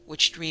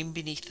which dream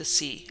beneath the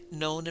sea,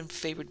 known and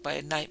favored by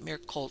a nightmare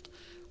cult,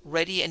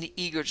 ready and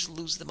eager to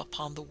lose them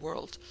upon the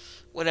world,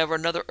 whenever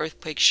another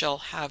earthquake shall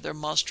have their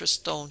monstrous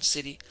stone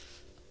city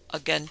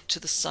again to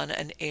the sun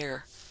and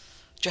air.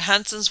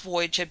 Johansen's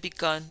voyage had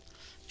begun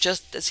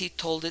just as he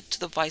told it to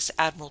the Vice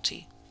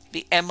Admiralty.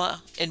 The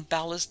Emma in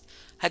ballast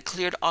had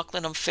cleared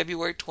Auckland on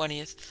February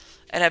 20th,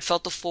 and had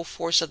felt the full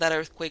force of that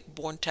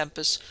earthquake-born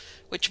tempest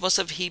which must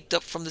have heaped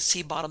up from the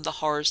sea bottom the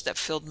horrors that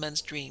filled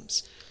men's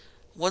dreams.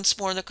 Once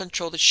more under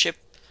control, the ship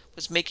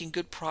was making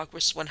good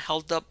progress when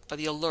held up by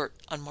the Alert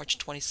on March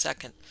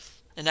 22nd,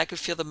 and I could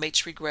feel the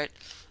mate's regret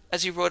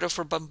as he wrote of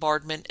her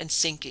bombardment and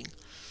sinking.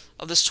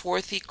 Of the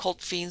swarthy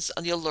cult fiends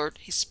on the Alert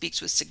he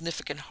speaks with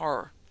significant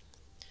horror.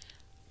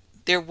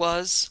 There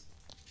was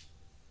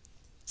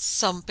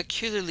some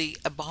peculiarly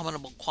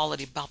abominable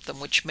quality about them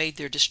which made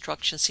their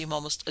destruction seem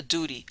almost a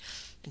duty,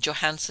 and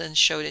Johansen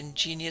showed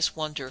ingenious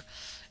wonder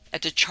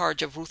at the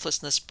charge of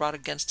ruthlessness brought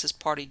against his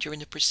party during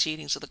the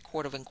proceedings of the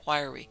Court of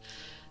Inquiry.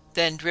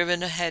 Then,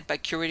 driven ahead by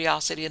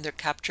curiosity and their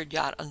captured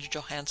yacht under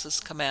Johansen's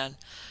command,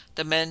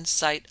 the men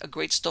sight a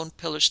great stone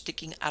pillar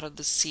sticking out of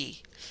the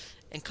sea,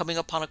 and coming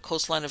upon a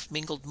coastline of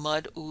mingled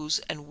mud, ooze,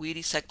 and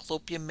weedy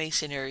cyclopean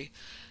masonry,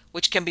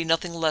 which can be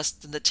nothing less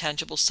than the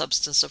tangible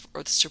substance of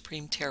Earth's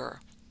supreme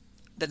terror,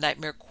 the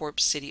nightmare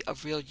corpse city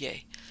of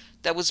Rilye,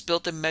 that was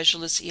built in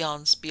measureless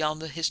eons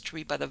beyond the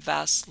history by the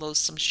vast,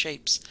 loathsome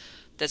shapes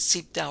that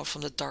seeped down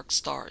from the dark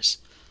stars.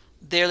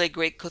 There lay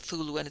great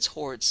Cthulhu and its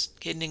hordes,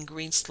 hidden in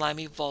green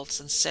slimy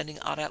vaults and sending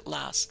out at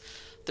last,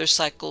 their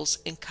cycles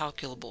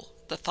incalculable,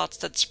 the thoughts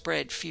that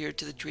spread fear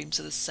to the dreams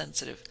of the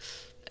sensitive,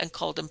 and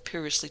called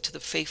imperiously to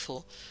the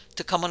faithful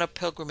to come on a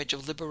pilgrimage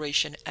of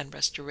liberation and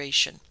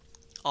restoration.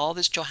 All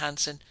this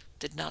Johansen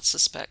did not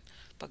suspect,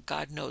 but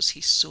God knows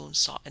he soon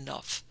saw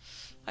enough.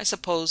 I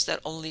suppose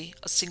that only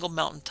a single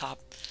mountain top,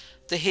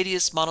 the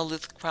hideous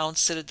monolith-crowned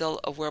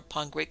citadel of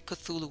whereupon great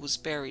Cthulhu was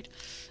buried,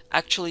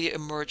 actually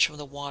emerged from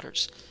the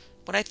waters.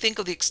 When I think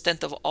of the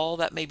extent of all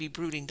that may be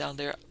brooding down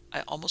there,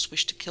 I almost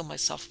wish to kill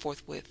myself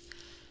forthwith.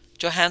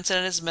 Johansen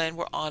and his men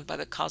were awed by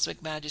the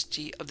cosmic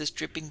majesty of this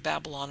dripping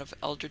Babylon of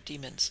elder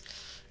demons,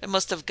 and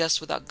must have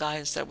guessed without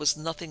guidance that it was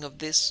nothing of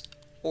this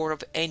or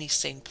of any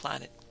sane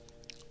planet.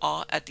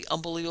 Awe at the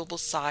unbelievable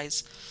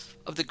size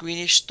of the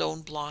greenish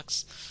stone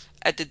blocks,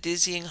 at the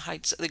dizzying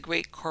heights of the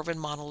great carven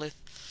monolith,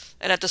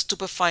 and at the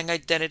stupefying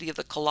identity of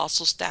the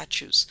colossal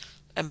statues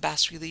and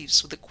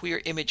bas-reliefs with the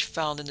queer image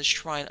found in the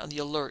shrine on the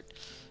alert,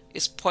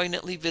 is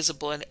poignantly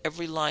visible in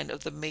every line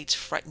of the mate's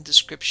frightened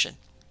description.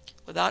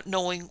 Without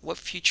knowing what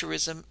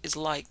futurism is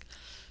like,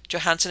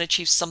 Johansen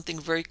achieved something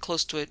very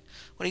close to it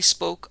when he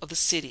spoke of the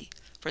city,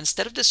 for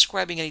instead of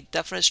describing any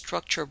definite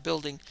structure or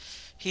building,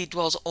 he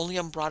dwells only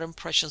on broad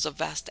impressions of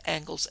vast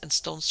angles and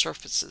stone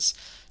surfaces,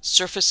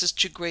 surfaces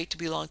too great to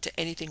belong to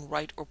anything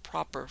right or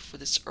proper for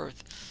this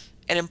earth,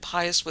 and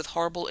impious with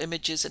horrible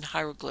images and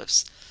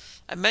hieroglyphs.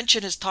 I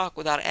mention his talk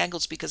without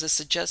angles because it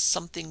suggests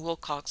something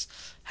Wilcox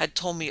had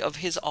told me of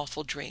his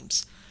awful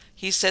dreams.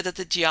 He said that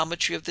the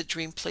geometry of the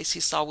dream place he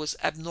saw was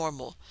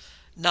abnormal,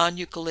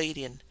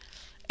 non-Euclidean,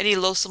 and he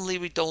loathsomely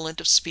redolent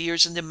of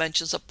spheres and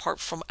dimensions apart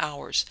from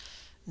ours,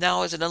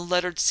 now as an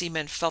unlettered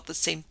seaman felt the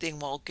same thing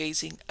while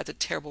gazing at the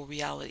terrible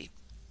reality.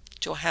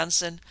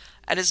 Johansen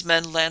and his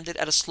men landed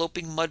at a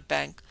sloping mud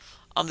bank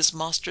on this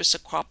monstrous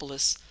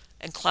acropolis,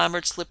 and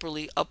clambered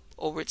slipperily up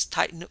over its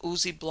tightened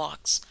oozy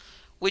blocks,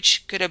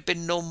 which could have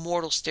been no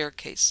mortal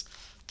staircase.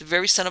 The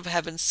very sun of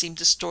heaven seemed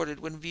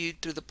distorted when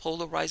viewed through the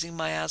polarizing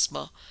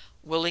miasma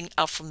welling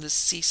out from this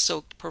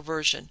sea-soaked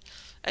perversion,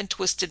 and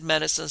twisted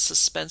menace and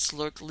suspense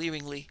lurked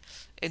leeringly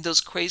in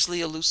those crazily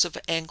elusive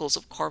angles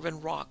of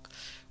carven rock,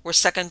 where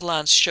second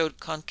glance showed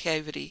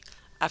concavity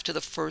after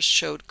the first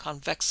showed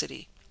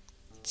convexity.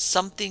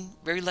 Something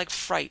very like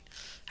fright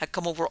had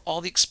come over all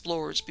the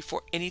explorers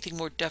before anything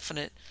more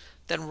definite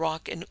than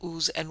rock and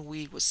ooze and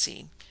weed was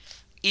seen.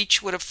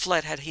 Each would have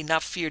fled had he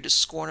not feared the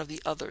scorn of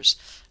the others,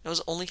 and it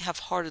was only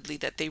half-heartedly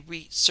that they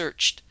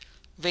researched,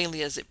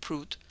 vainly as it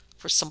proved,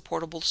 for some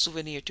portable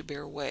souvenir to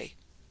bear away.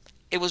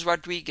 It was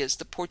Rodriguez,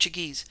 the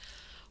Portuguese,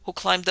 who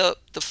climbed up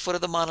the foot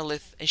of the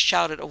monolith and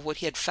shouted of what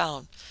he had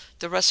found.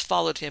 The rest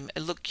followed him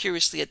and looked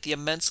curiously at the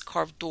immense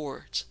carved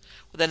doors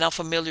with the now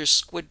familiar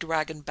squid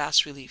dragon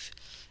bas-relief.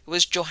 It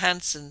was,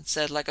 Johansen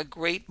said, like a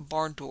great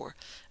barn door,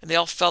 and they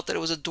all felt that it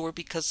was a door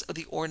because of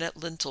the ornate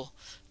lintel,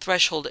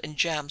 threshold, and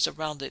jambs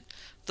around it,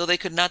 though they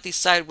could not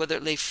decide whether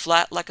it lay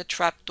flat like a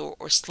trapdoor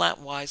or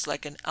slantwise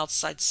like an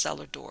outside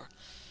cellar door.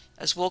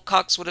 As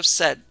Wilcox would have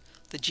said,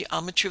 the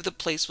geometry of the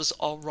place was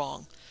all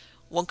wrong.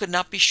 One could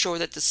not be sure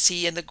that the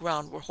sea and the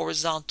ground were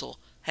horizontal,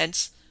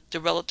 hence the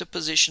relative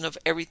position of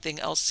everything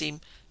else seemed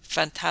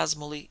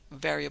phantasmally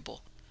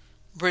variable.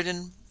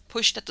 Britton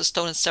pushed at the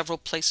stone in several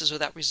places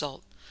without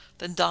result.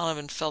 Then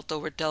Donovan felt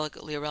over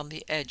delicately around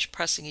the edge,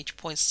 pressing each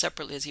point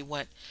separately as he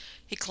went.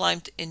 He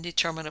climbed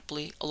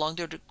indeterminately along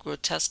the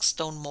grotesque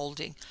stone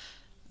molding.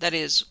 That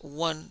is,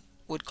 one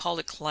would call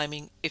it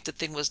climbing if the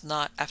thing was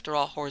not, after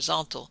all,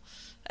 horizontal,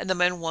 and the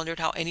men wondered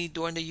how any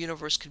door in the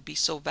universe could be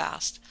so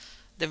vast.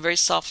 Then very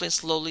softly and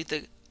slowly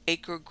the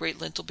acre great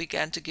lintel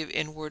began to give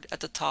inward at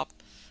the top,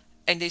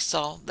 and they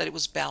saw that it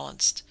was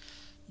balanced.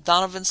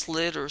 Donovan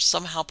slid or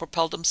somehow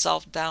propelled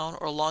himself down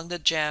or along the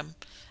jamb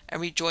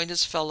and rejoined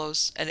his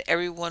fellows, and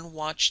everyone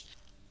watched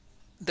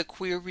the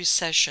queer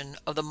recession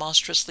of the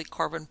monstrously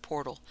carven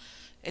portal.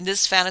 In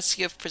this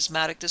fantasy of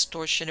prismatic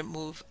distortion it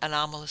moved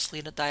anomalously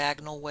in a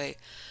diagonal way,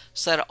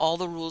 so that all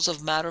the rules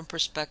of matter and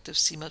perspective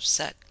seemed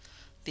upset.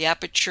 The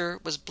aperture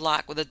was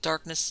black with a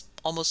darkness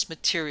almost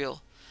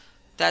material.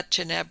 That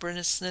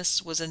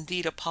tenebriousness was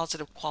indeed a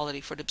positive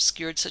quality, for it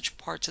obscured such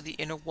parts of the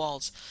inner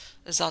walls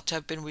as ought to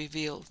have been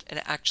revealed,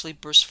 and actually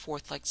burst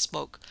forth like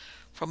smoke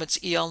from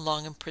its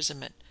eon-long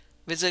imprisonment,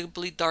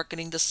 visibly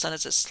darkening the sun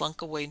as it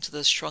slunk away into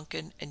the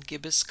shrunken and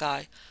gibbous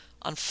sky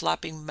on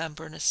flapping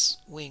membranous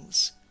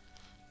wings.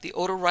 The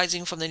odor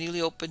rising from the newly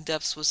opened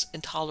depths was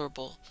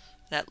intolerable,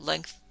 and at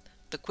length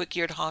the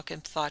quick-eared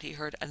Hawkins thought he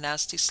heard a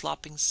nasty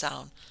slopping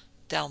sound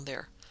down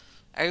there.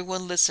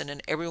 Everyone listened,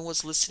 and everyone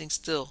was listening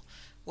still,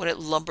 when it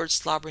lumbered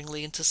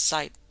slobberingly into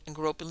sight and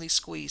gropingly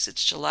squeeze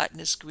its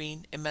gelatinous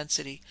green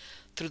immensity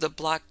through the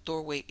black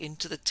doorway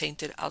into the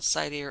tainted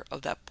outside air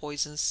of that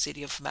poisoned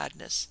city of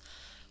madness.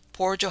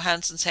 Poor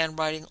Johansen's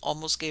handwriting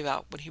almost gave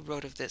out when he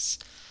wrote of this.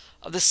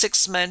 Of the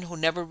 6 men who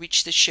never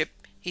reached the ship,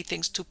 he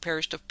thinks 2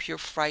 perished of pure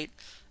fright,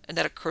 and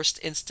that accursed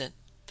instant.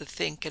 The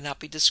thing cannot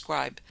be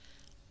described.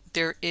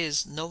 There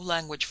is no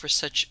language for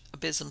such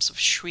abysms of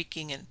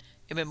shrieking and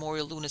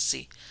immemorial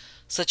lunacy,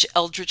 such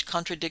eldritch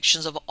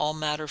contradictions of all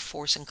matter,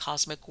 force, and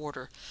cosmic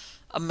order.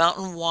 A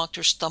mountain walked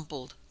or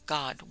stumbled.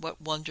 God,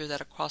 what wonder that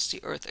across the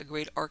earth a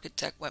great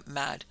architect went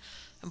mad,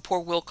 and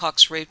poor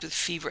Wilcox raved with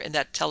fever in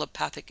that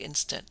telepathic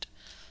instant.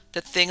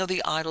 The thing of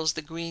the idols,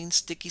 the green,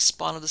 sticky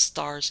spawn of the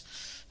stars,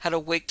 had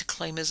awaked to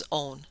claim his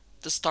own.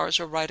 The stars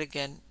were right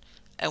again,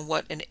 and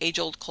what an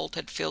age-old cult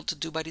had failed to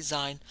do by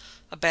design,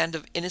 a band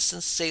of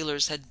innocent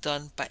sailors had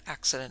done by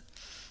accident.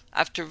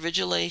 After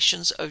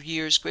vigilations of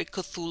years, great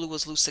Cthulhu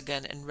was loose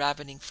again and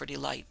ravening for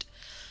delight.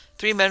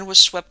 3 men were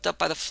swept up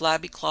by the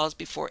flabby claws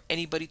before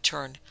anybody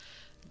turned.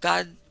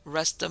 God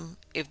rest them,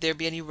 if there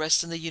be any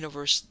rest in the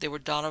universe. They were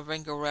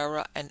Donovan,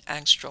 Guerrera, and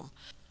Angstrom.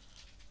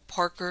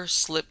 Parker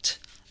slipped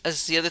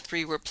as the other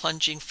 3 were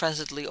plunging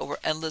frenziedly over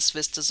endless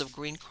vistas of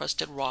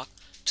green-crusted rock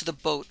to the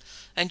boat,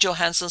 and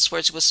Johansen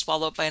swears he was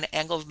swallowed by an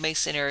angle of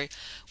masonry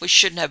which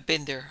shouldn't have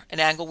been there, an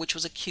angle which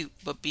was acute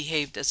but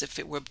behaved as if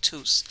it were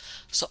obtuse.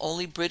 So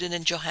only Britton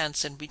and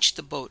Johansen reached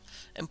the boat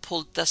and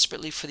pulled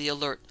desperately for the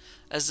Alert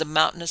as the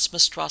mountainous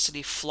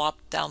monstrosity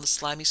flopped down the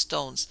slimy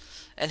stones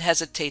and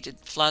hesitated,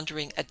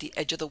 floundering at the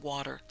edge of the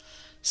water.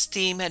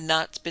 Steam had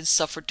not been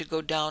suffered to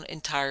go down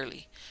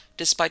entirely,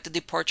 despite the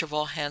departure of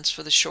all hands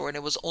for the shore, and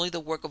it was only the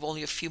work of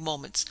only a few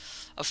moments,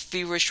 of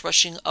feverish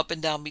rushing up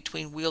and down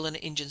between wheel and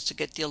engines to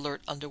get the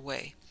Alert under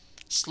way.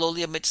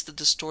 Slowly, amidst the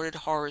distorted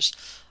horrors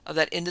of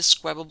that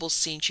indescribable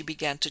scene, she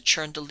began to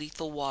churn the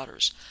lethal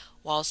waters,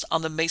 whilst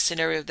on the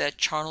masonry of that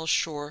charnel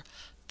shore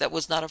that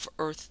was not of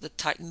earth, the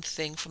titan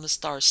thing from the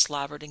stars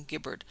slavered and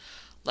gibbered,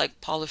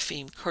 like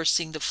Polypheme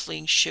cursing the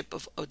fleeing ship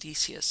of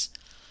Odysseus.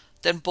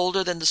 Then,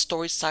 bolder than the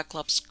storied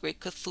Cyclops, great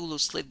Cthulhu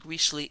slid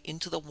greasily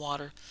into the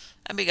water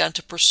and began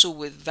to pursue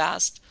with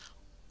vast,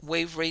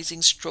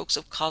 wave-raising strokes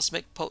of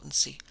cosmic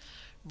potency.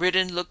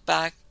 Britton looked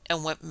back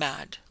and went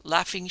mad,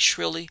 laughing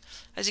shrilly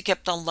as he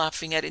kept on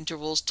laughing at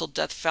intervals till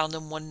death found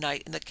him one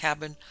night in the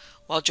cabin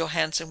while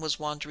Johansen was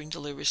wandering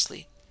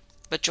deliriously.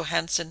 But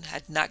Johansen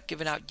had not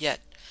given out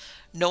yet.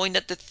 Knowing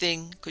that the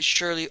thing could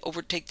surely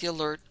overtake the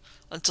Alert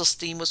until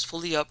steam was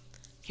fully up,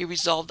 he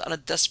resolved on a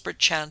desperate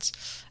chance,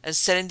 and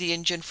setting the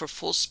engine for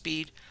full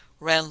speed,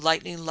 ran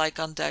lightning-like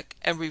on deck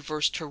and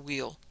reversed her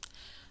wheel.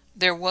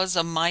 There was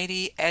a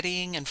mighty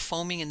eddying and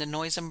foaming in the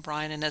noisome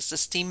brine, and as the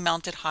steam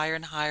mounted higher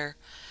and higher,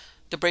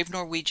 the brave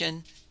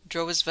Norwegian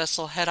drove his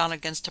vessel head-on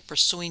against a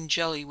pursuing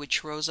jelly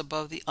which rose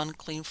above the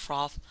unclean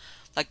froth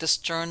like the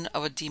stern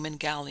of a demon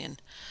galleon.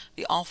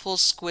 The awful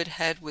squid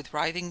head with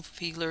writhing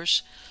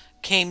feelers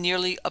came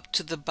nearly up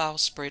to the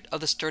bowsprit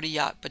of the sturdy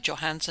yacht, but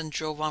Johansen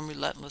drove on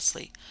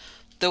relentlessly.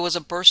 There was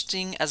a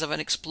bursting as of an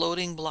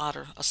exploding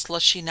bladder, a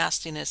slushy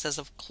nastiness as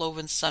of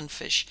cloven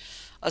sunfish,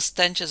 a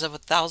stench as of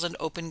 1,000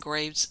 open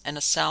graves, and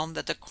a sound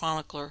that the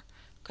chronicler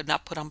could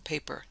not put on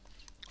paper.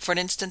 For an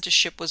instant the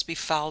ship was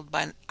befouled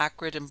by an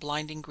acrid and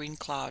blinding green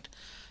cloud,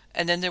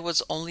 and then there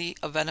was only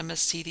a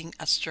venomous seething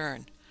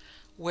astern,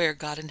 where,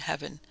 God in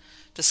heaven,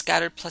 the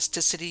scattered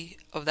plasticity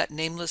of that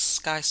nameless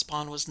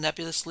sky-spawn was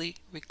nebulously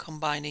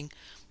recombining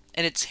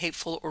in its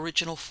hateful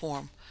original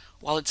form,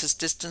 while its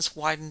distance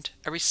widened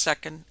every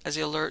second as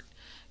the Alert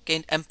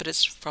gained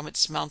impetus from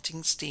its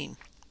mounting steam.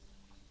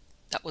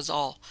 That was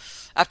all.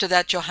 After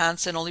that,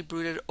 Johansen only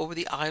brooded over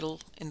the idol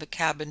in the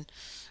cabin,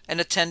 and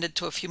attended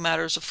to a few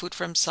matters of food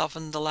for himself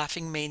and the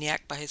laughing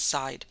maniac by his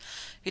side.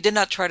 He did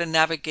not try to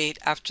navigate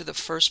after the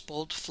first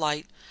bold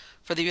flight,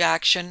 for the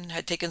reaction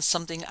had taken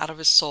something out of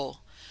his soul.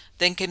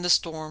 Then came the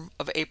storm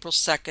of April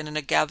 2nd and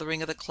a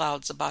gathering of the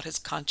clouds about his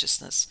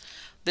consciousness.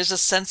 There's a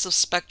sense of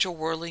spectral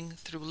whirling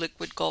through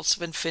liquid gulfs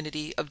of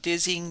infinity, of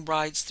dizzying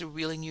rides through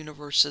reeling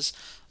universes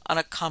on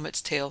a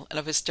comet's tail, and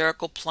of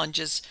hysterical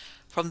plunges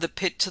from the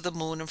pit to the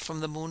moon and from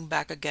the moon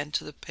back again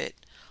to the pit,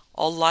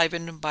 all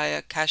livened by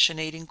a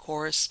cachinnating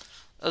chorus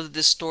of the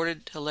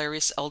distorted,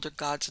 hilarious elder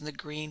gods and the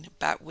green,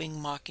 bat-wing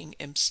mocking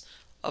imps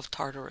of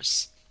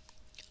Tartarus.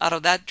 Out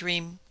of that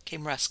dream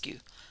came rescue,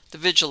 the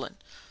Vigilant,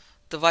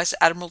 the Vice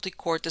Admiralty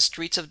Court, the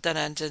streets of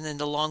Dunedin, and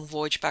the long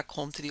voyage back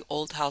home to the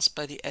old house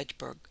by the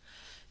Edgeburg.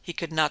 He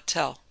could not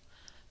tell.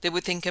 They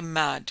would think him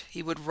mad.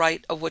 He would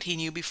write of what he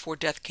knew before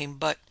death came,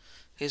 but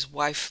his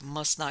wife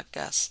must not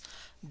guess.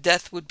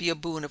 Death would be a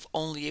boon if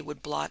only it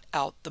would blot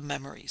out the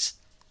memories.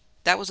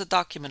 That was a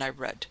document I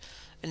read,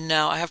 and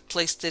now I have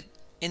placed it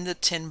in the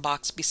tin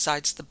box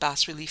besides the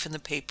bas-relief in the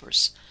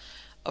papers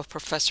of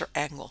Professor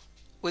Angle.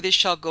 With it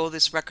shall go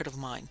this record of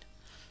mine,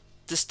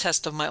 this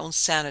test of my own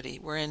sanity,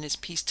 wherein is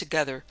pieced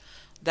together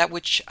that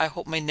which I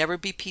hope may never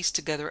be pieced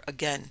together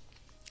again.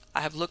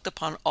 I have looked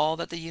upon all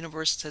that the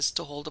universe has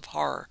to hold of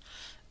horror,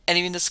 and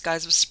even the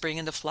skies of spring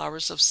and the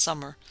flowers of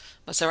summer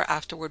must ever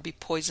afterward be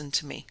poison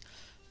to me.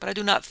 But I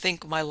do not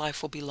think my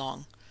life will be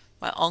long.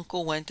 My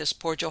uncle went as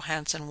poor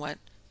Johansen went,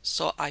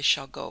 so I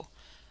shall go.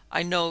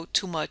 I know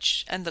too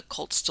much, and the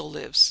cult still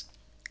lives.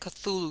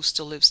 Cthulhu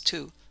still lives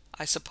too,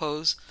 I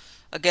suppose,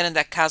 again in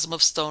that chasm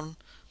of stone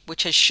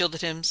which has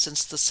shielded him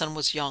since the sun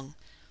was young.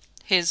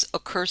 His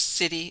accursed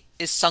city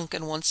is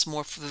sunken once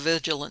more, for the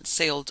vigilant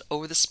sailed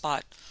over the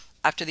spot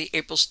after the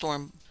April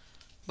storm,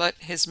 but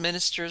his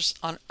ministers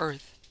on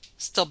earth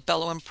still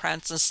bellow and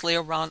prance and slay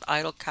around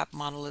idol-capped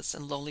monoliths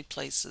in lonely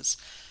places.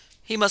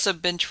 He must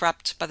have been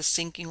trapped by the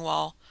sinking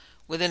wall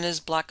within his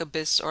black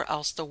abyss, or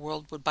else the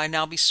world would by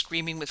now be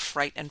screaming with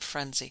fright and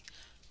frenzy.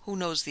 Who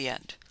knows the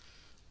end?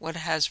 What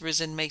has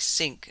risen may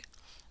sink,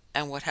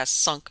 and what has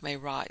sunk may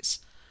rise.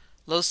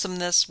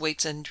 Loathsomeness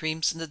waits and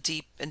dreams in the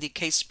deep, and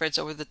decay spreads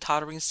over the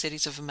tottering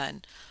cities of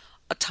men.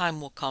 A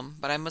time will come,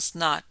 but I must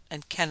not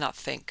and cannot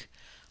think.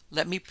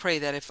 Let me pray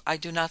that if I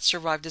do not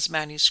survive this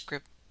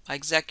manuscript, my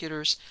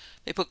executors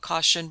may put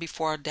caution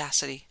before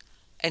audacity,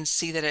 and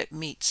see that it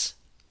meets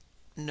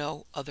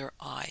no other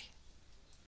eye.